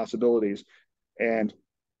these possibilities, and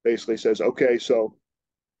basically says, okay, so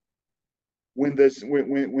when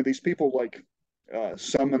these people like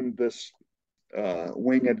summon this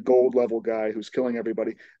winged gold level guy who's killing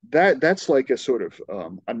everybody, that's like a sort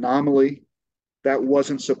of anomaly that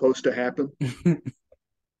wasn't supposed to happen.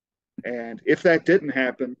 And if that didn't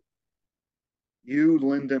happen, you,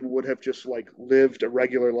 Lyndon, would have just like lived a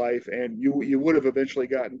regular life, and you would have eventually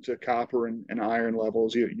gotten to copper and iron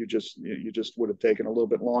levels. You just would have taken a little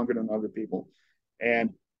bit longer than other people, and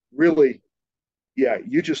really, yeah,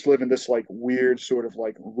 you just live in this like weird sort of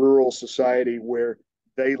like rural society where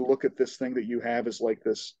they look at this thing that you have as like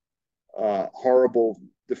this horrible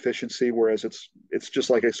deficiency, whereas it's just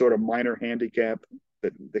like a sort of minor handicap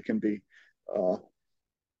that can be uh,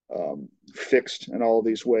 fixed in all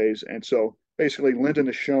these ways. And so basically, Lyndon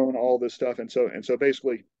has shown all this stuff, and so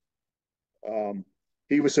basically, um,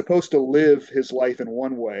 he was supposed to live his life in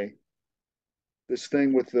one way. This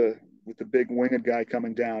thing with the big winged guy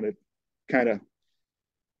coming down, it kind of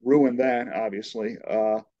ruined that, obviously.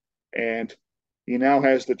 And he now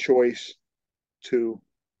has the choice to,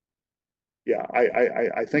 yeah,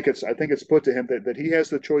 I think it's put to him that he has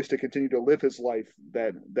the choice to continue to live his life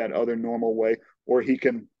that other normal way, or he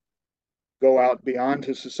can go out beyond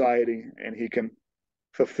his society and he can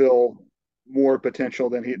fulfill more potential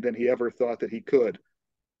than he ever thought that he could.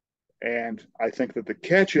 And I think that the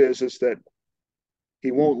catch is that he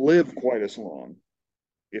won't live quite as long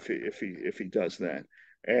if he does that.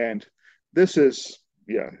 And this is,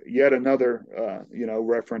 yeah, yet another you know,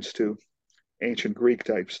 reference to ancient Greek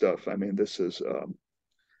type stuff. I mean, this is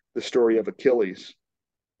the story of Achilles,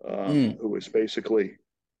 Mm. who was basically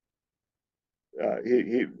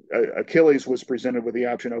Achilles was presented with the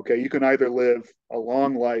option: okay, you can either live a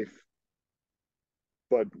long life,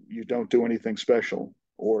 but you don't do anything special,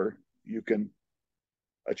 or you can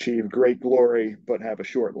achieve great glory but have a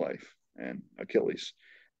short life. And Achilles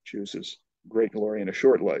chooses great glory and a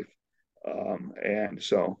short life. And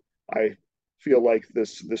so I feel like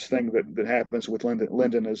this thing that happens with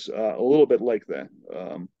Lyndon is a little bit like that,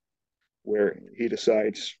 where he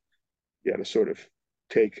decides, yeah, to sort of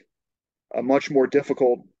take a much more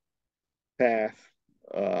difficult path,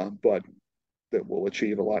 but that will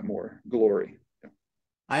achieve a lot more glory.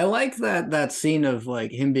 I like that scene of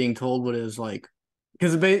like him being told what is like,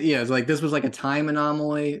 because yeah, it's like this was like a time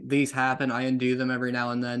anomaly. These happen. I undo them every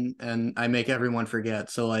now and I make everyone forget.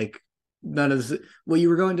 So like none of this, what you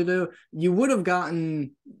were going to do, you would have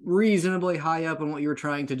gotten reasonably high up on what you were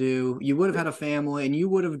trying to do. You would have Yeah, had a family, and you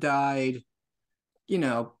would have died, you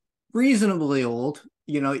know, reasonably old.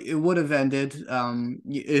 You know, it would have ended.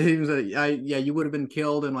 It was yeah, you would have been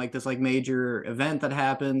killed in like this like major event that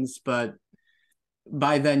happens, but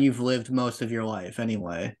by then you've lived most of your life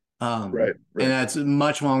anyway. Right, And right. that's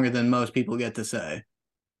much longer than most people get to say.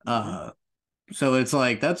 Mm-hmm. Uh, so it's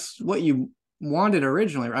like that's what you wanted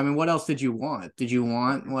originally. I mean, what else did you want? Did you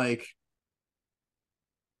want like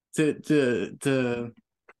to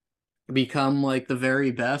become like the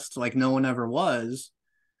very best, like no one ever was,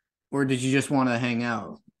 or did you just want to hang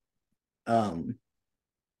out? Um,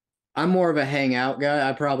 I'm more of a hangout guy.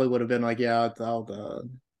 I probably would have been like, yeah, I'll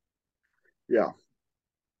Yeah,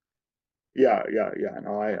 yeah, yeah, yeah.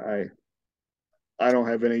 No, I don't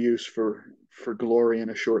have any use for glory in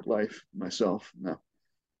a short life myself. No.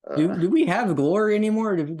 do we have glory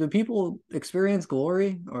anymore? Do people experience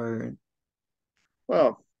glory or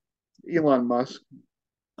Well, Elon Musk,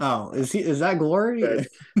 oh, is that bad. glory?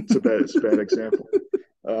 It's a bad example.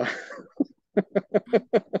 Uh,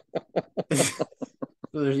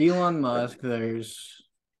 So there's Elon Musk, there's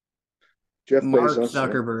Jeff Mark Bezos. Yeah,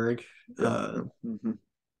 Zuckerberg. yeah, yeah. Mm-hmm.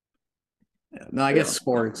 No, I guess Yeah.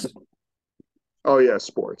 sports. Oh yeah,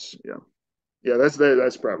 sports. Yeah, yeah.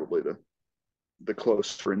 That's probably the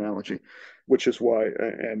closer analogy, which is why,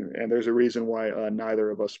 and there's a reason why neither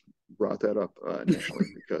of us brought that up initially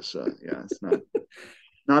because yeah, it's not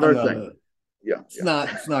I'm our thing. not. Yeah,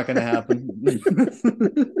 yeah. It's not gonna happen.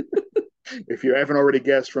 If you haven't already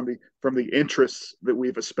guessed from the interests that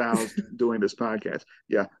we've espoused doing this podcast,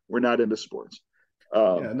 yeah, we're not into sports. Yeah,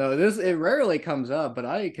 Um, no, this it rarely comes up, but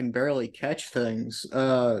I can barely catch things.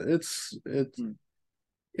 It's hmm,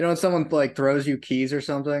 when someone like throws you keys or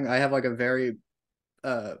something, uh I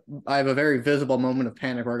have a very visible moment of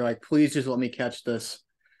panic where I go like, please just let me catch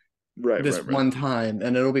right, this right, right. one time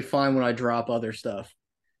and it'll be fine when I drop other stuff.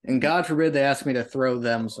 And Hmm. God forbid they ask me to throw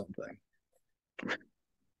them something.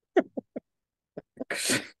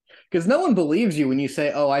 Because no one believes you when you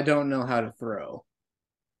say, "Oh, I don't know how to throw,"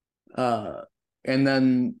 uh, and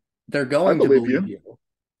then they're I going to believe believe you. you.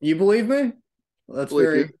 You believe me? I That's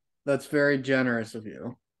believe you. very generous of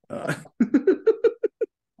you. Uh,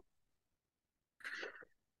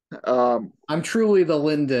 Um, I'm truly the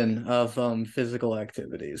Lyndon of physical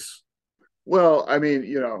activities. well, I mean,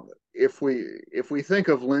 if we think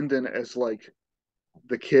of Lyndon as like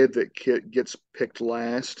the kid that gets picked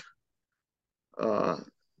last, uh,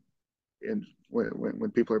 in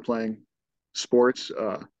when people are playing sports,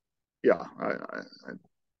 yeah,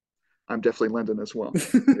 I'm definitely Lyndon as well. Yeah, I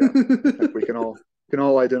think we can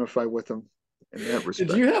all identify with him in that Did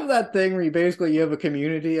you respect. have that thing where you have a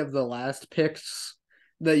community of the last picks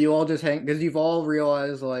that you all just hang because you've all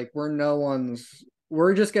realized like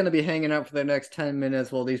we're just gonna be hanging out for the next 10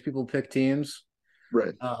 minutes while these people pick teams.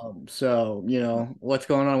 Right. So what's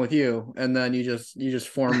going on with you? And then you just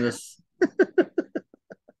form this.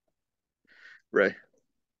 Right.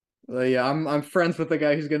 Yeah, I'm friends with the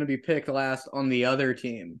guy who's going to be picked last on the other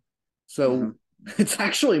team. Hmm. So it's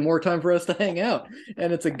actually more time for us to hang out,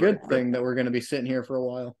 and it's a Right. good Right. thing that we're going to be sitting here for a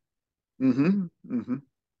while, Hmm. Hmm.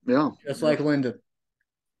 Yeah. just Yeah. like Lyndon,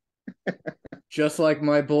 just like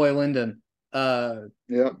my boy Lyndon. Uh,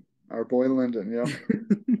 Yeah. Our boy Lyndon.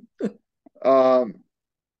 Yeah. Um,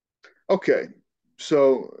 okay.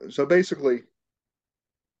 So basically,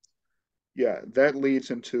 yeah, that leads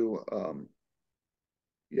into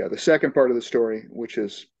yeah, the second part of the story, which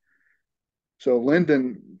is so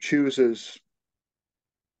Lyndon chooses,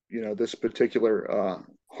 this particular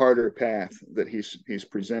harder path that he's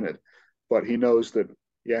presented, but he knows that,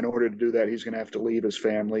 yeah, in order to do that, he's going to have to leave his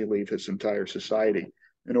family, leave his entire society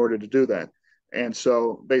in order to do that. And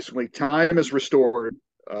so basically, time is restored.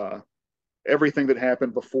 Uh, Everything that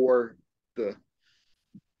happened before the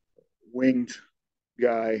winged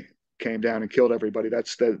guy came down and killed everybody,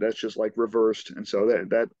 that's just like reversed, and so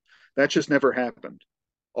that just never happened.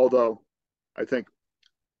 Although I think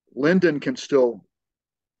Lyndon can still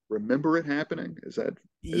remember it happening. Is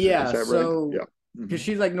yeah, that right? so Yeah. Mm-hmm. because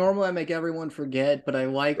she's like, normally I make everyone forget, but I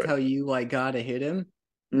liked Right. how you like got to hit him.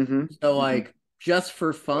 Mm-hmm. So Mm-hmm. like, just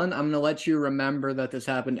for Yeah. fun, I'm gonna let you remember that this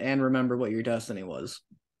happened and remember what your destiny was.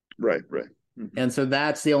 Right. Right. Mm-hmm. And so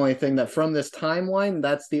that's the only thing that from this timeline,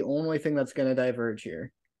 that's the only thing that's going to diverge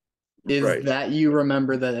here is Right. that you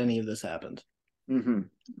remember that any of this happened. Mm-hmm.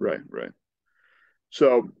 Right. Right.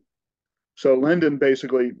 So so Lyndon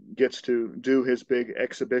basically gets to do his big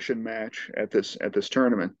exhibition match at this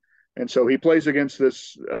tournament, and so he plays against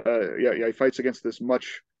this. Yeah, he fights against this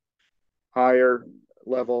much higher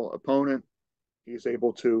level opponent. He's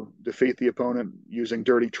able to defeat the opponent using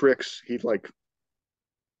dirty tricks. He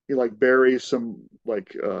buries some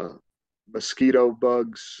mosquito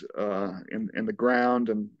bugs in the ground,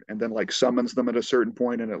 and then like summons them at a certain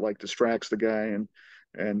point, and it like distracts the guy,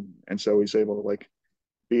 and so he's able to like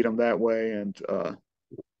beat him that way, and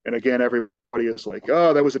again, is like,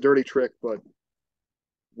 oh, that was a dirty trick, but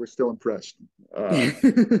we're still impressed.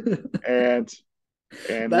 And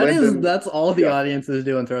Lyndon, that's all the yeah, audience is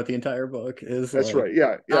doing throughout the entire book is that's like, right.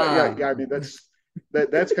 Yeah, yeah, yeah, ah, yeah. I mean,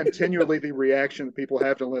 that's continually the reaction that people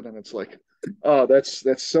have to Lyndon. It's like, oh, that's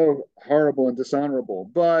so horrible and dishonorable.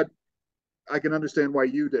 But I can understand why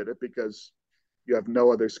you did it because you have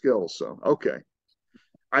no other skills. So okay,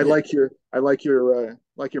 yeah, like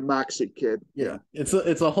your moxie, kid. yeah. Yeah,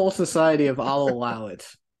 It's a whole society of I'll allow it.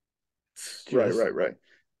 It's right, just right, right.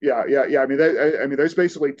 Yeah, yeah, yeah. I mean, there's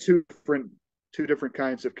basically two different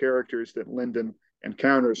kinds of characters that Lyndon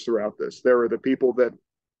encounters throughout this. There are the people that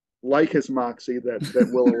like his moxie that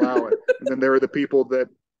will allow it, and then there are the people that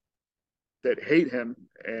hate him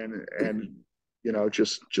and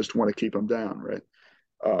just want to keep him down, right?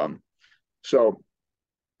 Um, so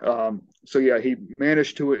so yeah, he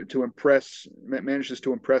manages to impress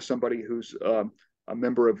somebody who's a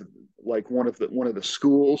member of like one of the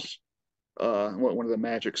schools, one of the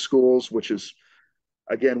magic schools, which is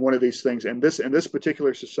again one of these things. And this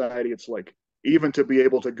particular society, it's like even to be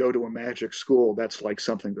able to go to a magic school, that's like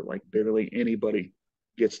something that like barely anybody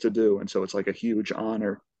gets to do, and so it's like a huge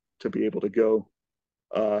honor to be able to go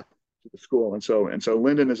to the school. And so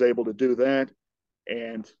Lyndon is able to do that,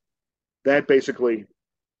 and that basically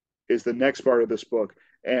is the next part of this book.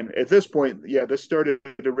 And at this point, yeah, this started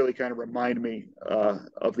to really kind of remind me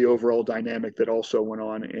of the overall dynamic that also went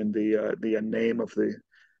on in the name of the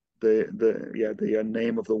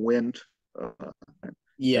name of the wind, uh,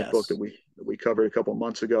 that book yes. that we covered a couple of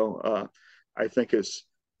months ago. I think is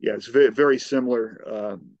yeah, it's very, very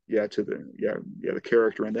similar. Yeah, to the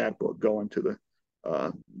character in that book going to the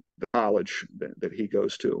college that he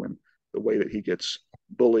goes to and the way that he gets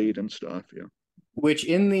bullied and stuff. Yeah. Which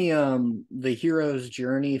in the hero's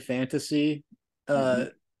journey fantasy Mm-hmm. uh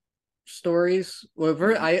stories, well,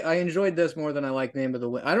 Mm-hmm. I enjoyed this more than I like Name of the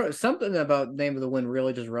Wind. I don't something about Name of the Wind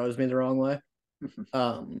really just rubs me the wrong way.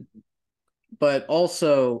 Um, but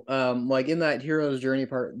also like in that hero's journey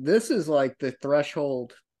part, this is like the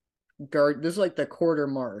threshold guard. This is like the quarter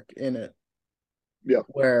mark in it Yeah.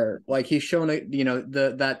 where like he's shown it.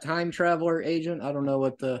 The that time traveler agent. I don't know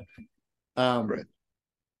what the um Right.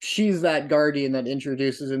 she's that guardian that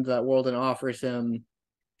introduces him to that world and offers him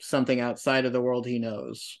something outside of the world he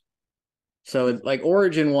knows. So Mm-hmm. it's like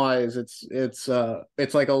origin wise, it's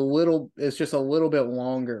like it's just a little bit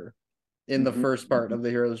longer in the Mm-hmm. first part Mm-hmm. of the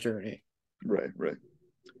hero's journey. Right. Right.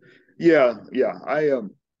 Yeah. Yeah.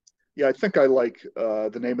 Yeah, I think I like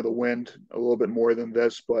the Name of the Wind a little bit more than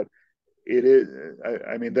this, but it is.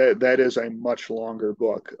 I mean that is a much longer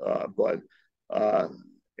book, but uh,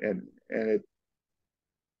 and it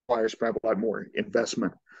requires probably a lot more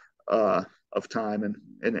investment uh, of time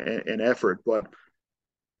and effort. But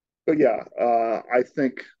yeah, I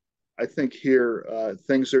think here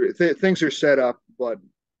things are set up, but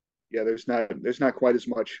yeah, there's not quite as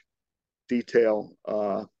much detail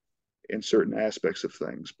in certain aspects of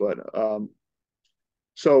things. But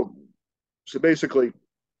so so basically,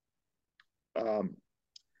 um,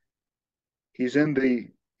 he's in the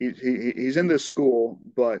he's in this school,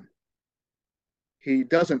 but he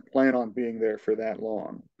doesn't plan on being there for that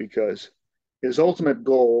long because his ultimate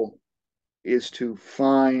goal is to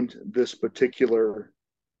find this particular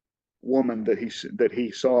woman that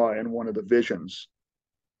he saw in one of the visions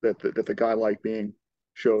that the godlike being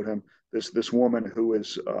showed him. This woman who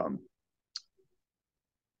is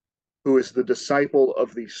the disciple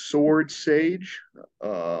of the sword sage,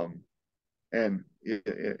 and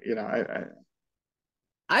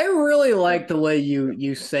I really like the way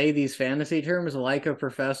you say these fantasy terms like a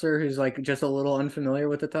professor who's like just a little unfamiliar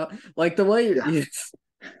with the top. Like the way yeah,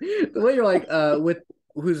 the way you're like with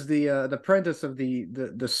who's the apprentice of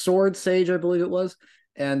the sword sage, I believe it was.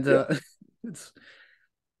 And yeah. it's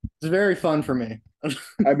it's very fun for me.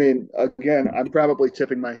 I mean, again, I'm probably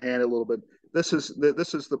tipping my hand a little bit. This is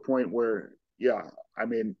the point where, yeah, I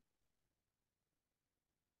mean,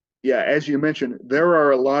 yeah, as you mentioned, there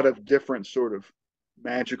are a lot of different sort of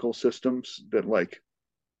magical systems that like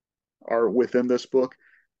are within this book,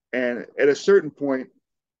 and at a certain point,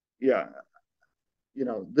 yeah,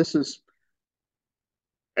 this is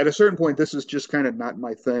at a certain point, this is just kind of not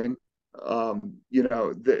my thing. At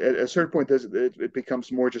a certain point, it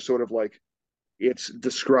becomes more just sort of like it's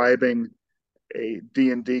describing a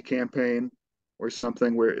D&D campaign or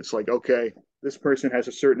something where it's like, okay, this person has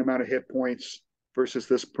a certain amount of hit points versus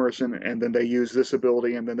this person, and then they use this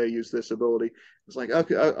ability, and then they use this ability. It's like,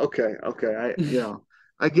 okay, okay,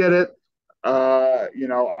 I get it. I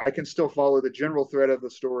can still follow the general thread of the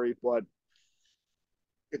story, but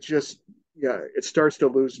it's just, yeah, it starts to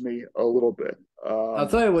lose me a little bit. I'll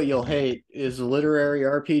tell you what you'll hate is literary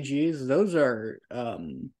RPGs. Those are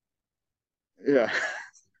Yeah.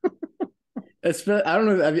 I don't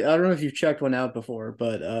know. I don't know if you've checked one out before,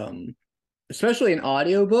 but especially an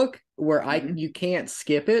audiobook where I Hmm. you can't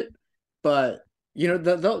skip it, but you know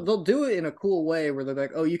they'll do it in a cool way where they're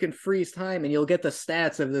like, oh, you can freeze time and you'll get the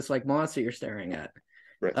stats of this like monster you're staring at.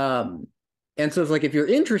 Right. Um, and so it's like if you're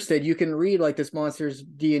interested, you can read like this monster's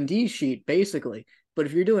D&D sheet basically. But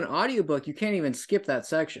if you're doing an audiobook, you can't even skip that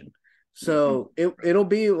section. Hmm. So it'll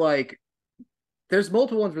be like there's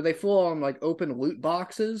multiple ones where they full on like open loot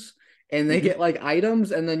boxes and they Hmm. get like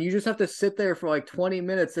items and then you just have to sit there for like 20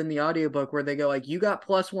 minutes in the audiobook where they go like you got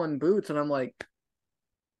 +1 boots and I'm like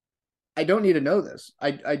I don't need to know this.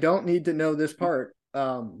 I don't need to know this part.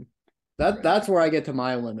 Right. That's where I get to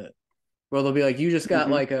my limit. Where they'll be like, you just got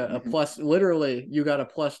Hmm. like a Hmm. plus literally you got a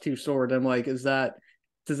 +2 sword. I'm like, is that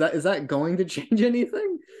going to change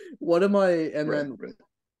anything? What am I and Right. then Right.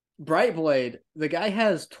 Brightblade, the guy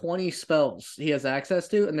has 20 spells he has access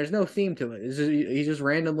to, and there's no theme to it. He just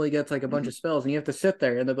randomly gets like a bunch Hmm. of spells, and you have to sit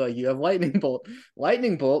there, and they'll be like, "You have lightning bolt.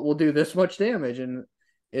 Lightning bolt will do this much damage," and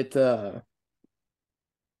it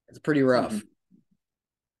it's pretty Hmm. rough.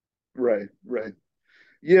 Right. Right.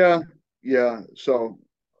 Yeah. Yeah. So,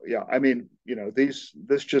 yeah, I mean, this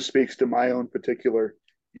just speaks to my own particular,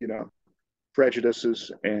 you know,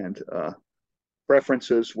 prejudices and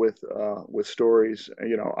preferences with stories.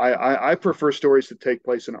 I prefer stories that take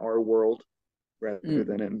place in our world rather Mm.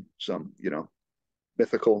 than in some,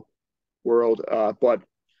 mythical world. But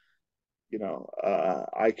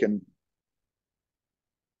I can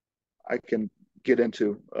get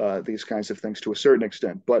into these kinds of things to a certain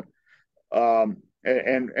extent. But and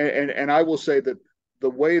I will say that the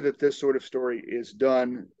way that this sort of story is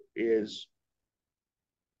done is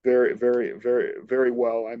very, very, very, very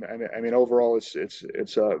well. I mean, overall, it's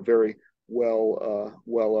very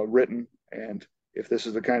well written. And if this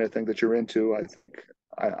is the kind of thing that you're into,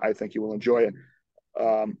 I think you will enjoy it.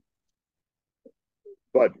 Um,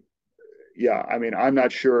 but yeah, I mean, I'm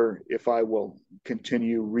not sure if I will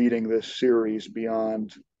continue reading this series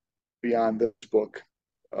beyond this book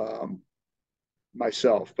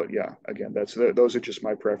myself. But yeah, again, those are just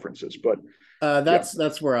my preferences. But yeah.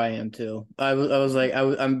 That's where I am too. I was like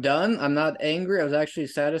I'm done. I'm not angry. I was actually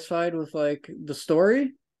satisfied with like the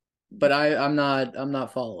story, but I'm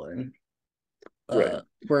not following Right.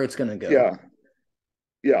 where it's gonna go. Yeah.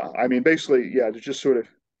 Yeah. I mean, basically, yeah, to just sort of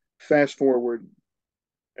fast forward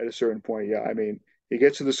at a certain point. Yeah. I mean, he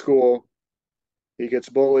gets to the school, he gets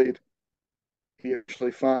bullied, he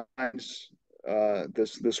actually finds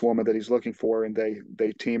this woman that he's looking for, and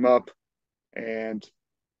they team up, and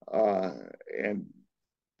uh, and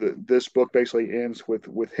this book basically ends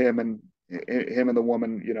with him and the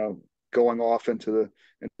woman, going off into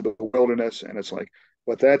the wilderness, and it's like,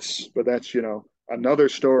 but that's another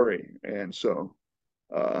story, and so.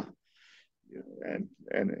 Uh, and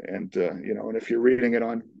if you're reading it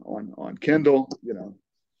on Kindle,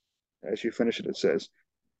 as you finish it, it says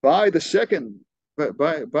buy the second,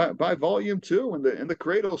 by volume 2 in the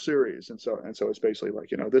Cradle series, and so it's basically like,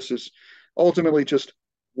 this is ultimately just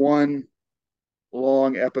one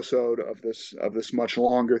long episode of this much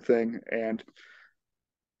longer thing, and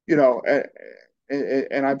you know.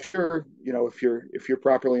 And I'm sure, if you're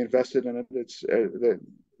properly invested in it, it's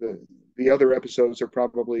the other episodes are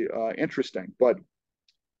probably interesting, but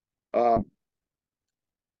um,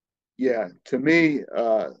 yeah, to me,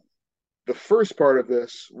 the first part of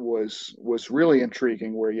this was really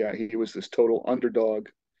intriguing, where yeah, he was this total underdog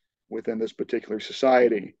within this particular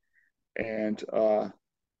society, and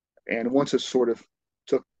once it sort of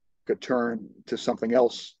took a turn to something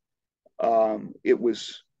else, it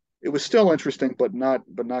was still interesting, but not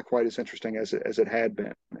quite as interesting as it had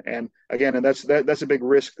been. And again, that's a big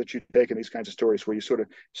risk that you take in these kinds of stories, where you sort of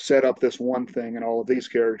set up this one thing and all of these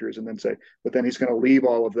characters, and then say, but then he's going to leave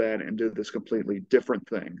all of that and do this completely different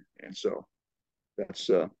thing. And so that's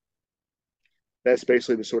uh, that's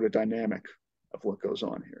basically the sort of dynamic of what goes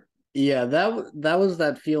on here. Yeah, that was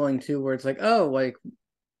that feeling too, where it's like, oh, like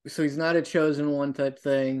so he's not a chosen one type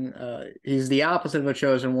thing. He's the opposite of a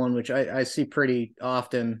chosen one, which I see pretty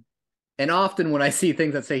often. And often when I see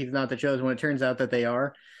things that say he's not the chosen one, it turns out that they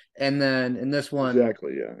are. And then in this one,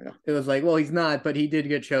 Exactly. Yeah. Yeah. it was like, well, he's not, but he did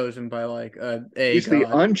get chosen by like a He's the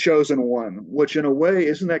god. unchosen one, which in a way,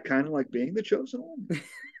 isn't that kind of like being the chosen one?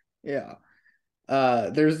 Yeah.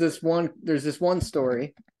 There's this one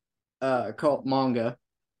story called manga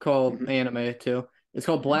called Mm-hmm. anime too. It's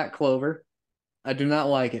called Mm-hmm. Black Clover. I do not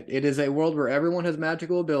like it. It is a world where everyone has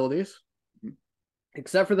magical abilities Mm-hmm.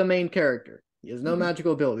 except for the main character. He has no Mm-hmm.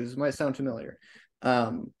 magical abilities. This might sound familiar.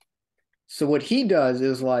 Um, so what he does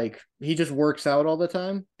is like he just works out all the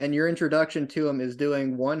time, and your introduction to him is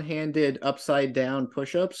doing one-handed upside down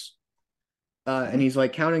push-ups, and Mm-hmm. he's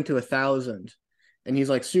like counting to 1,000, and he's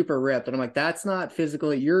like super ripped, and I'm like, that's not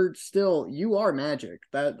physically. You are magic.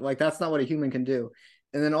 That's not what a human can do.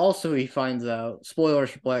 And then also he finds out,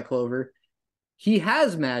 spoilers for Black Clover, he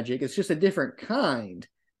has magic. It's just a different kind,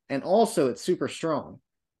 and also it's super strong.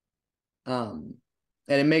 Um,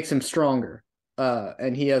 and it makes him stronger.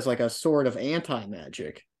 And he has like a sort of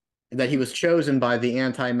anti-magic that he Mm-hmm. was chosen by the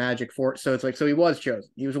anti-magic force. So it's like, so he was chosen.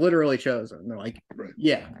 He was literally chosen. And they're like, Right.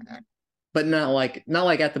 yeah, but not like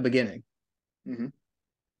at the beginning. Mm-hmm.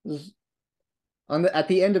 At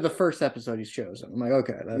the end of the first episode, he's chosen. I'm like,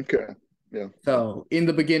 okay, that. Okay. Yeah. Yeah. So in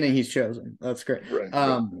the beginning, he's chosen. That's great. Right.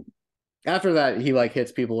 Right. After that, he like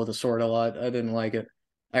hits people with a sword a lot. I didn't like it.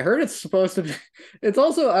 I heard it's supposed to be. It's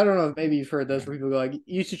also, I don't know if maybe you've heard this where people go like,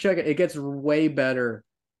 you should check it. It gets way better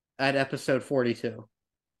at episode 42.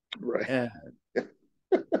 Right. And,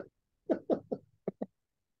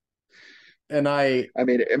 and I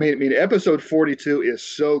Episode 42 is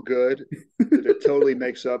so good that it totally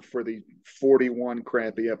makes up for the 41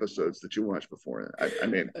 crappy episodes that you watched before.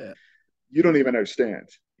 You don't even understand.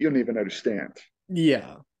 You don't even understand.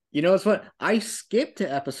 yeah. You know what's fun? I skipped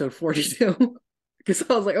to episode 42 because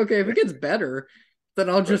I was like, okay, if it gets better, then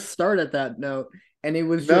I'll Right. just start at that note. And it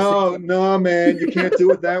was just No, no, man, you can't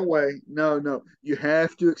do it that way. No, no. You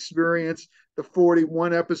have to experience the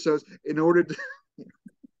 41 episodes in order to.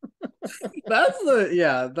 that's the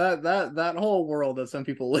yeah, that whole world that some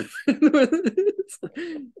people live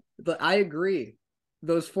in. But I agree.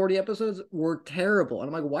 Those 40 episodes were terrible. And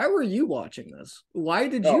I'm like, why were you watching this? Why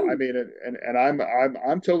did No, you? and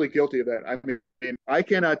I'm totally guilty of that. I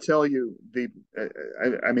cannot tell you the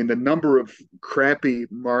number of crappy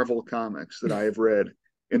Marvel comics that I have read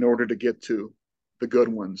in order to get to the good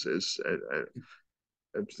ones is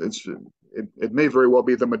it's it may very well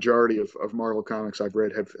be the majority of Marvel comics I've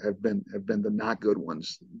read have been the not good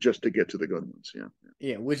ones just to get to the good ones. Yeah,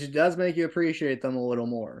 Yeah, which does make you appreciate them a little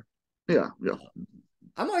more. yeah, yeah.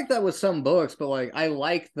 I'm like that with some books, but like I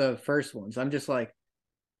like the first ones. I'm just like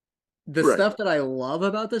the Right. stuff that I love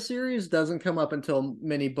about the series doesn't come up until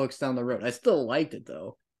many books down the road. I still liked it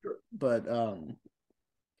though. Sure. But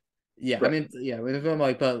yeah, I Right. mean, yeah, if I'm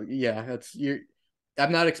like, but yeah, it's you.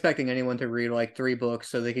 I'm not expecting anyone to read like 3 books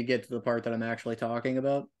so they could get to the part that I'm actually talking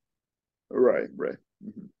about. Right. Right.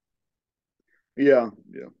 Mm-hmm. Yeah.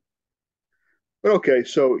 Yeah. But okay,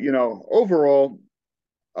 so overall,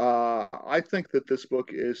 I think that this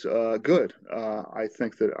book is good. I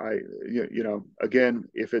think that again,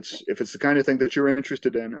 if it's the kind of thing that you're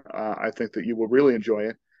interested in, I think that you will really enjoy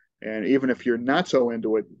it. And even if you're not so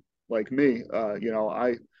into it, like me,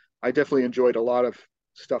 I definitely enjoyed a lot of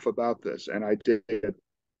stuff about this, and I did get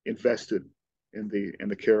invested in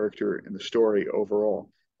the character and the story overall.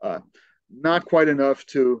 Not quite enough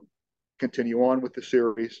to continue on with the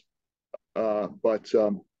series, but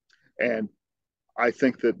and I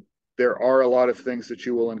think that there are a lot of things that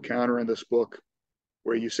you will encounter in this book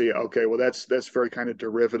where you see, okay, well, that's very kind of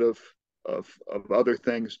derivative of other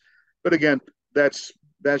things. But again, that's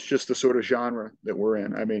just the sort of genre that we're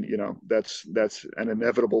in. That's an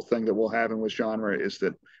inevitable thing that will happen with genre is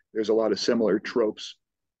that there's a lot of similar tropes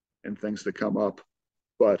and things that come up.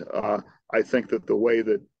 But I think that the way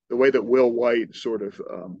that Will White sort of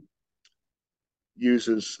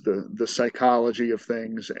uses the psychology of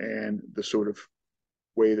things and the sort of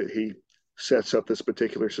way that he sets up this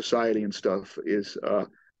particular society and stuff is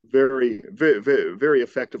very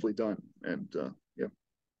effectively done. And yeah.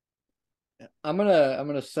 I'm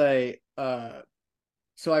gonna say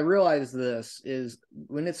so I realized this is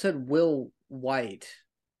when it said Will White,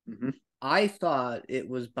 Mm-hmm. I thought it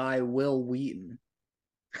was by Will Wheaton.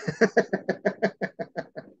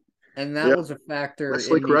 And that Yeah, was a factor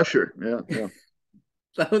Wesley in me Crusher. Yeah, yeah,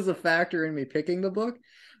 that was a factor in me picking the book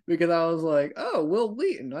because I was like, oh, Will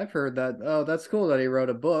Wheaton, I've heard that. Oh, that's cool that he wrote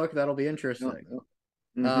a book. That'll be yeah, interesting. yeah.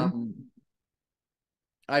 Mm-hmm. Um,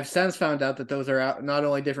 I've since found out that those are not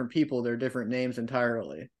only different people, they're different names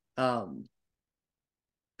entirely. Um,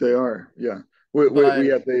 They are. Yeah. We but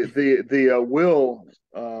have the Will.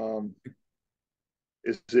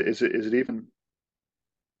 Is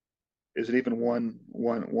it even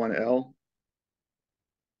one L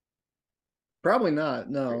probably not.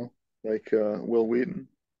 No, like Will Wheaton?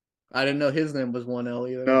 I didn't know his name was one L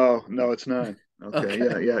either. No, no, it's not. Okay, yeah,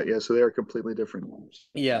 Okay. yeah, yeah. So they are completely different ones.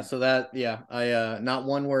 Yeah, so that yeah, I not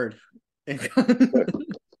one word. But But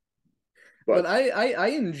but I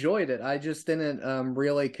enjoyed it. I just didn't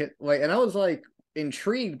really like, and I was like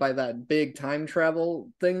intrigued by that big time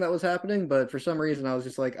travel thing that was happening, but for some reason I was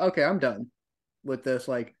just like, okay, I'm done with this.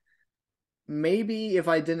 Like maybe if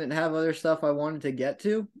I didn't have other stuff I wanted to get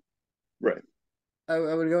to, Right. I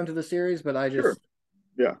would go into the series, but Sure.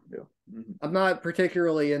 Yeah. Yeah. Hmm. I'm not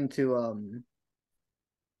particularly into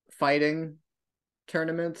fighting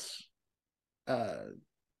tournaments. Uh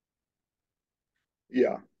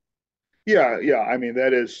Yeah. Yeah. Yeah. I mean,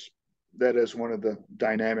 that is one of the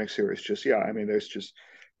dynamics here. Is just, yeah. I mean, there's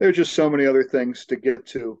just so many other things to get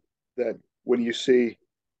to that when you see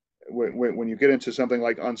when you get into something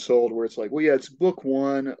like Unsouled, where it's like, well, yeah, it's book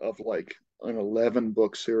one of like an 11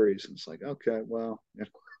 book series. And it's like, okay, well,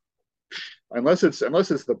 unless it's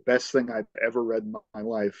the best thing I've ever read in my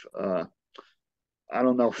life, I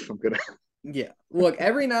don't know if I'm gonna. yeah. Look,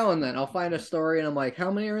 every now and then I'll find a story and I'm like,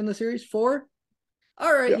 how many are in the series? Four?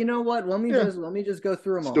 All right, Yeah, you know what? yeah, Let me just go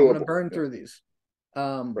through them it's all. I'm gonna doable. burn Yeah, through these.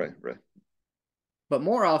 Um, right, right, but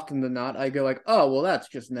more often than not, I go like, oh well, that's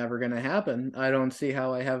just never gonna happen. I don't see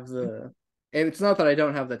how I have the. It's not that I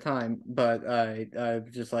don't have the time, but I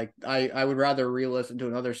just like I would rather re-listen to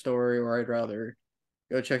another story, or I'd rather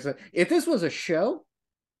go check some. If this was a show,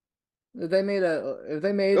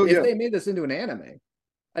 oh if yeah, they made this into an anime,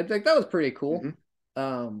 I'd think that was pretty cool. hmm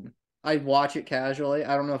Um, I'd watch it casually.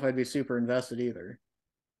 I don't know if I'd be super invested either.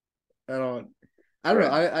 I don't. I don't know.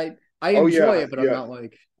 right. I Oh enjoy yeah, it, but I'm yeah, not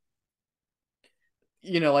like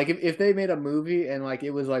like if they made a movie and like it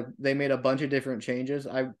was like they made a bunch of different changes,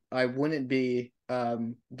 I wouldn't be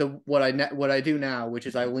the what I do now, which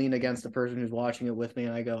is I lean against the person who's watching it with me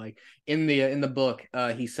and I go like in the book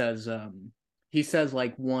he says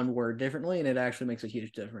like one word differently and it actually makes a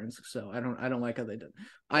huge difference. So I don't like how they did.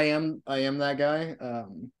 I am that guy.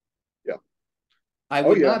 yeah. I Oh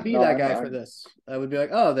would yeah, not be no, that I'm, guy for I'm this. I would be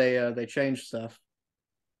like, "Oh, they changed stuff."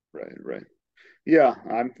 right, right. Yeah,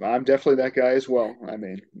 I'm definitely that guy as well. I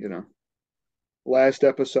mean, last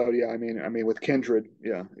episode, yeah, I mean, with Kindred,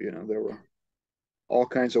 yeah, there were all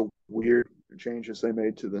kinds of weird changes they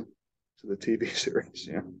made to the TV series,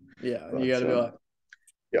 yeah. Yeah, you But got to be like,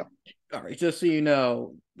 yeah, all right, just so you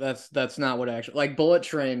know, that's not what actually like Bullet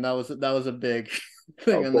Train. That was a big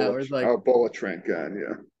thing on that. Where it's like Bullet Train, God,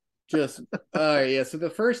 yeah, just yeah. So the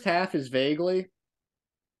first half is vaguely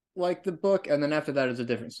like the book, and then after that is a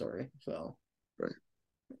different story. So right.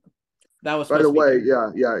 that was By supposed the to be way, good.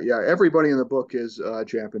 yeah, yeah, yeah. Everybody in the book is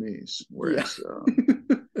Japanese, Yeah, whereas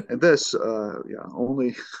in this, yeah,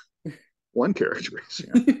 only one character is,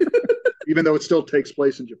 yeah. Even though it still takes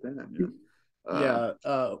place in Japan, yeah.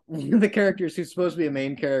 yeah. One of the characters who's supposed to be a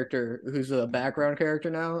main character, who's a background character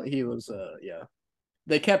now, he was yeah.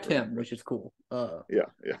 They kept Right, him, right. which is cool. Yeah,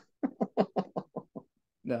 yeah,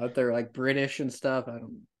 No, they're like British and stuff.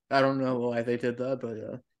 I don't know why they did that, but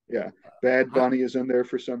yeah. Bad I, Bunny is in there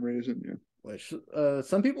for some reason. Yeah. which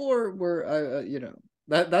some people were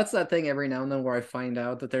that's that thing every now and then where I find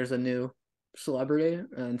out that there's a new celebrity,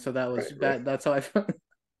 and so that was Right, right. that that's how I found.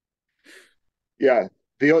 Yeah.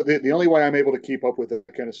 The only way I'm able to keep up with that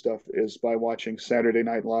kind of stuff is by watching Saturday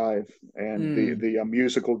Night Live and the Mm. the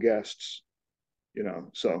musical guests.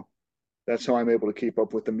 So that's how I'm able to keep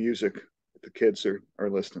up with the music that the kids are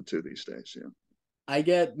listening to these days. Yeah. I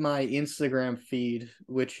get my Instagram feed,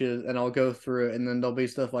 which is, and I'll go through it, and then there'll be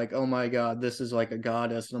stuff like, "Oh my God, this is like a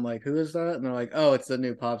goddess," and I'm like, "Who is that?" And they're like, "Oh, it's the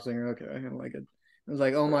new pop singer." Okay, I'm like, it was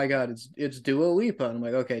like, "Oh Right. my God, it's Dua Lipa," and I'm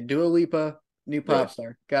like, "Okay, Dua Lipa, new pop Right.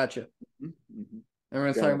 star, gotcha." Mm-hmm.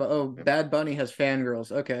 Everyone's talking Got it. about, "Oh, Yeah. Bad Bunny has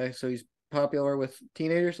fangirls." Okay, so he's popular with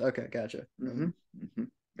teenagers. Okay, gotcha. Mm-hmm. Mm-hmm.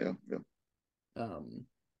 Yeah. Yeah. Um,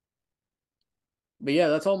 but yeah,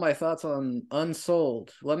 that's all my thoughts on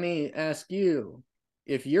Unsouled. Let me ask you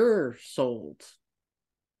if you're sold.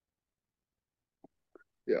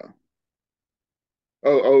 Yeah.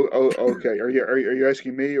 Oh. Okay. Are you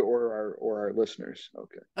asking me or our listeners?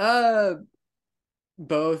 Okay. Uh,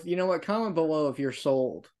 Both. You know what? Comment below if you're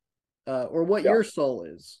sold, or what Yeah. your soul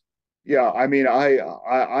is. Yeah. I mean,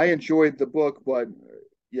 I enjoyed the book, but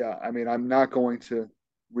yeah, I mean, I'm not going to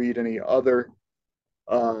read any other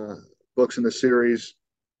uh, books in the series.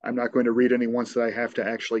 I'm not going to read any ones that I have to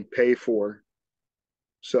actually pay for.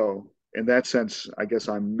 So in that sense, I guess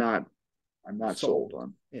I'm not sold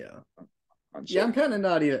Sold. Yeah. on Yeah, I'm sold. kind of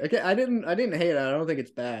not either. Okay, I didn't hate it. I don't think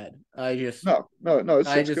it's bad. No, no, no. It's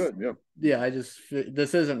I it's just, good. Yeah. yeah,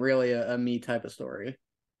 this isn't really a me type of story.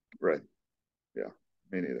 Right. Yeah.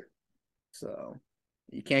 Me neither. So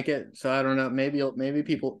you can't get. So I don't know. Maybe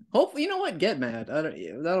people. Hopefully, you know what? Get mad. I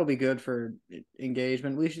don't. That'll be good for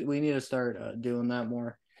engagement. We need to start doing that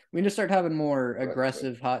more. We need to start having more Right. Right.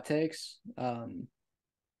 aggressive hot takes.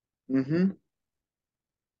 Mm-hmm.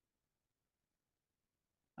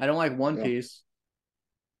 I don't like One Yeah. Piece.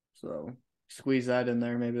 So squeeze that in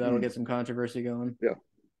there. Maybe that'll Mm, get some controversy going. yeah,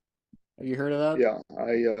 Have you heard of that?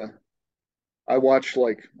 yeah. I watched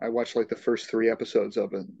like the first three episodes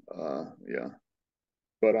of it. Yeah,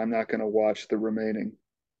 but I'm not going to watch the remaining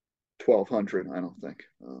 1,200. I don't think.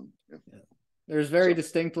 Yeah. Yeah. There's very So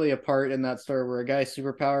distinctly a part in that story where a guy's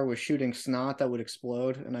superpower was shooting snot that would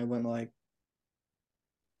explode, and I went like,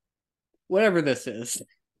 whatever this is,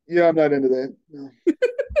 yeah, I'm not into that. No.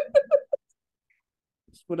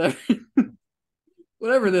 whatever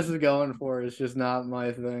whatever this is going for is just not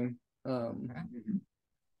my thing. Mhm.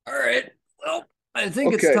 All right. Well, I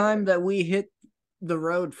think it's Okay. time that we hit the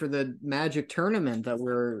road for the Magic tournament that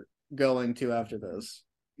we're going to after this.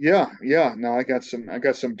 Yeah, yeah. Now I got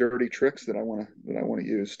some dirty tricks that I want to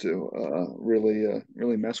use to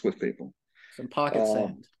really mess with people. Some pocket Um,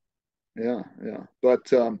 sand. yeah, yeah.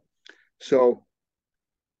 But so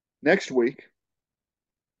next week,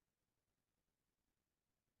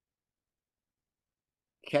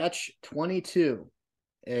 Catch 22,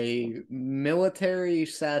 a military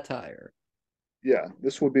satire. yeah,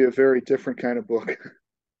 this will be a very different kind of book.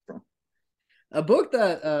 A book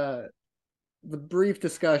that the brief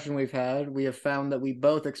discussion we've had, we have found that we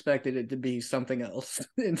both expected it to be something else.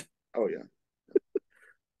 Oh yeah.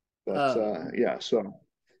 But um, yeah, so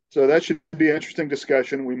that should be an interesting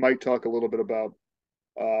discussion. We might talk a little bit about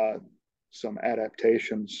uh, some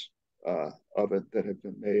adaptations of it that have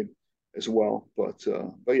been made as well. But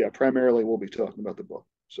yeah, primarily we'll be talking about the book.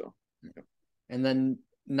 So yeah. and then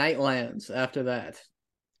Nightlands after that,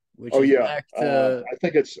 which Oh is yeah, back to I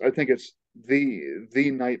think it's the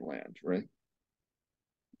Nightland, right?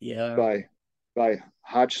 yeah, By by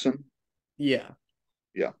Hodgson. yeah.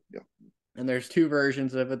 Yeah, yeah, And there's two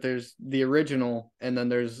versions of it. There's the original, and then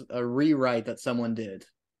there's a rewrite that someone did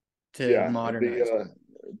to yeah. modernize it.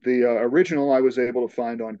 The original I was able to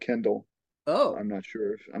find on Kindle. Oh, I'm not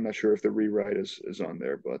sure if the rewrite is on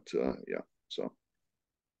there, but yeah. So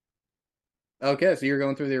okay. So you're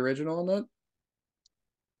going through the original on that?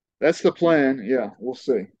 that's the plan. Yeah, we'll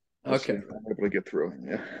see. We'll see Okay. if I'm able to get through it.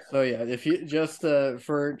 Yeah. So yeah, if you just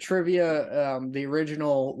for trivia, the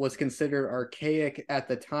original was considered archaic at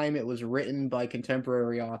the time it was written by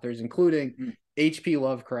contemporary authors, including H.P.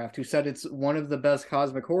 Lovecraft, who said it's one of the best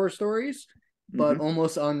cosmic horror stories, but Mm-hmm.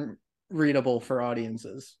 almost unreadable for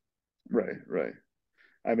audiences. Right, right.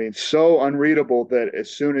 I mean, so unreadable that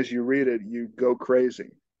as soon as you read it, you go crazy.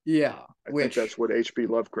 Yeah, I think which that's what H.P.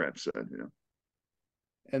 Lovecraft said. You know,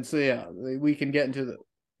 and so yeah, we can get into the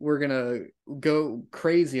we're gonna go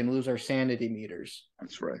crazy and lose our sanity meters.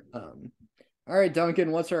 that's right. All right,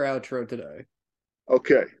 Duncan, what's our outro today?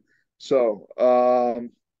 Okay, so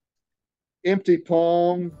empty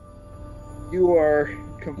palm. You are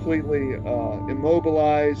completely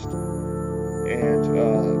immobilized,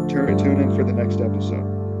 and tune in for the next episode.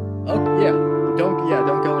 Oh yeah, don't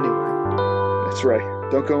go anywhere. That's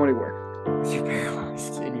right. Don't go anywhere. Super.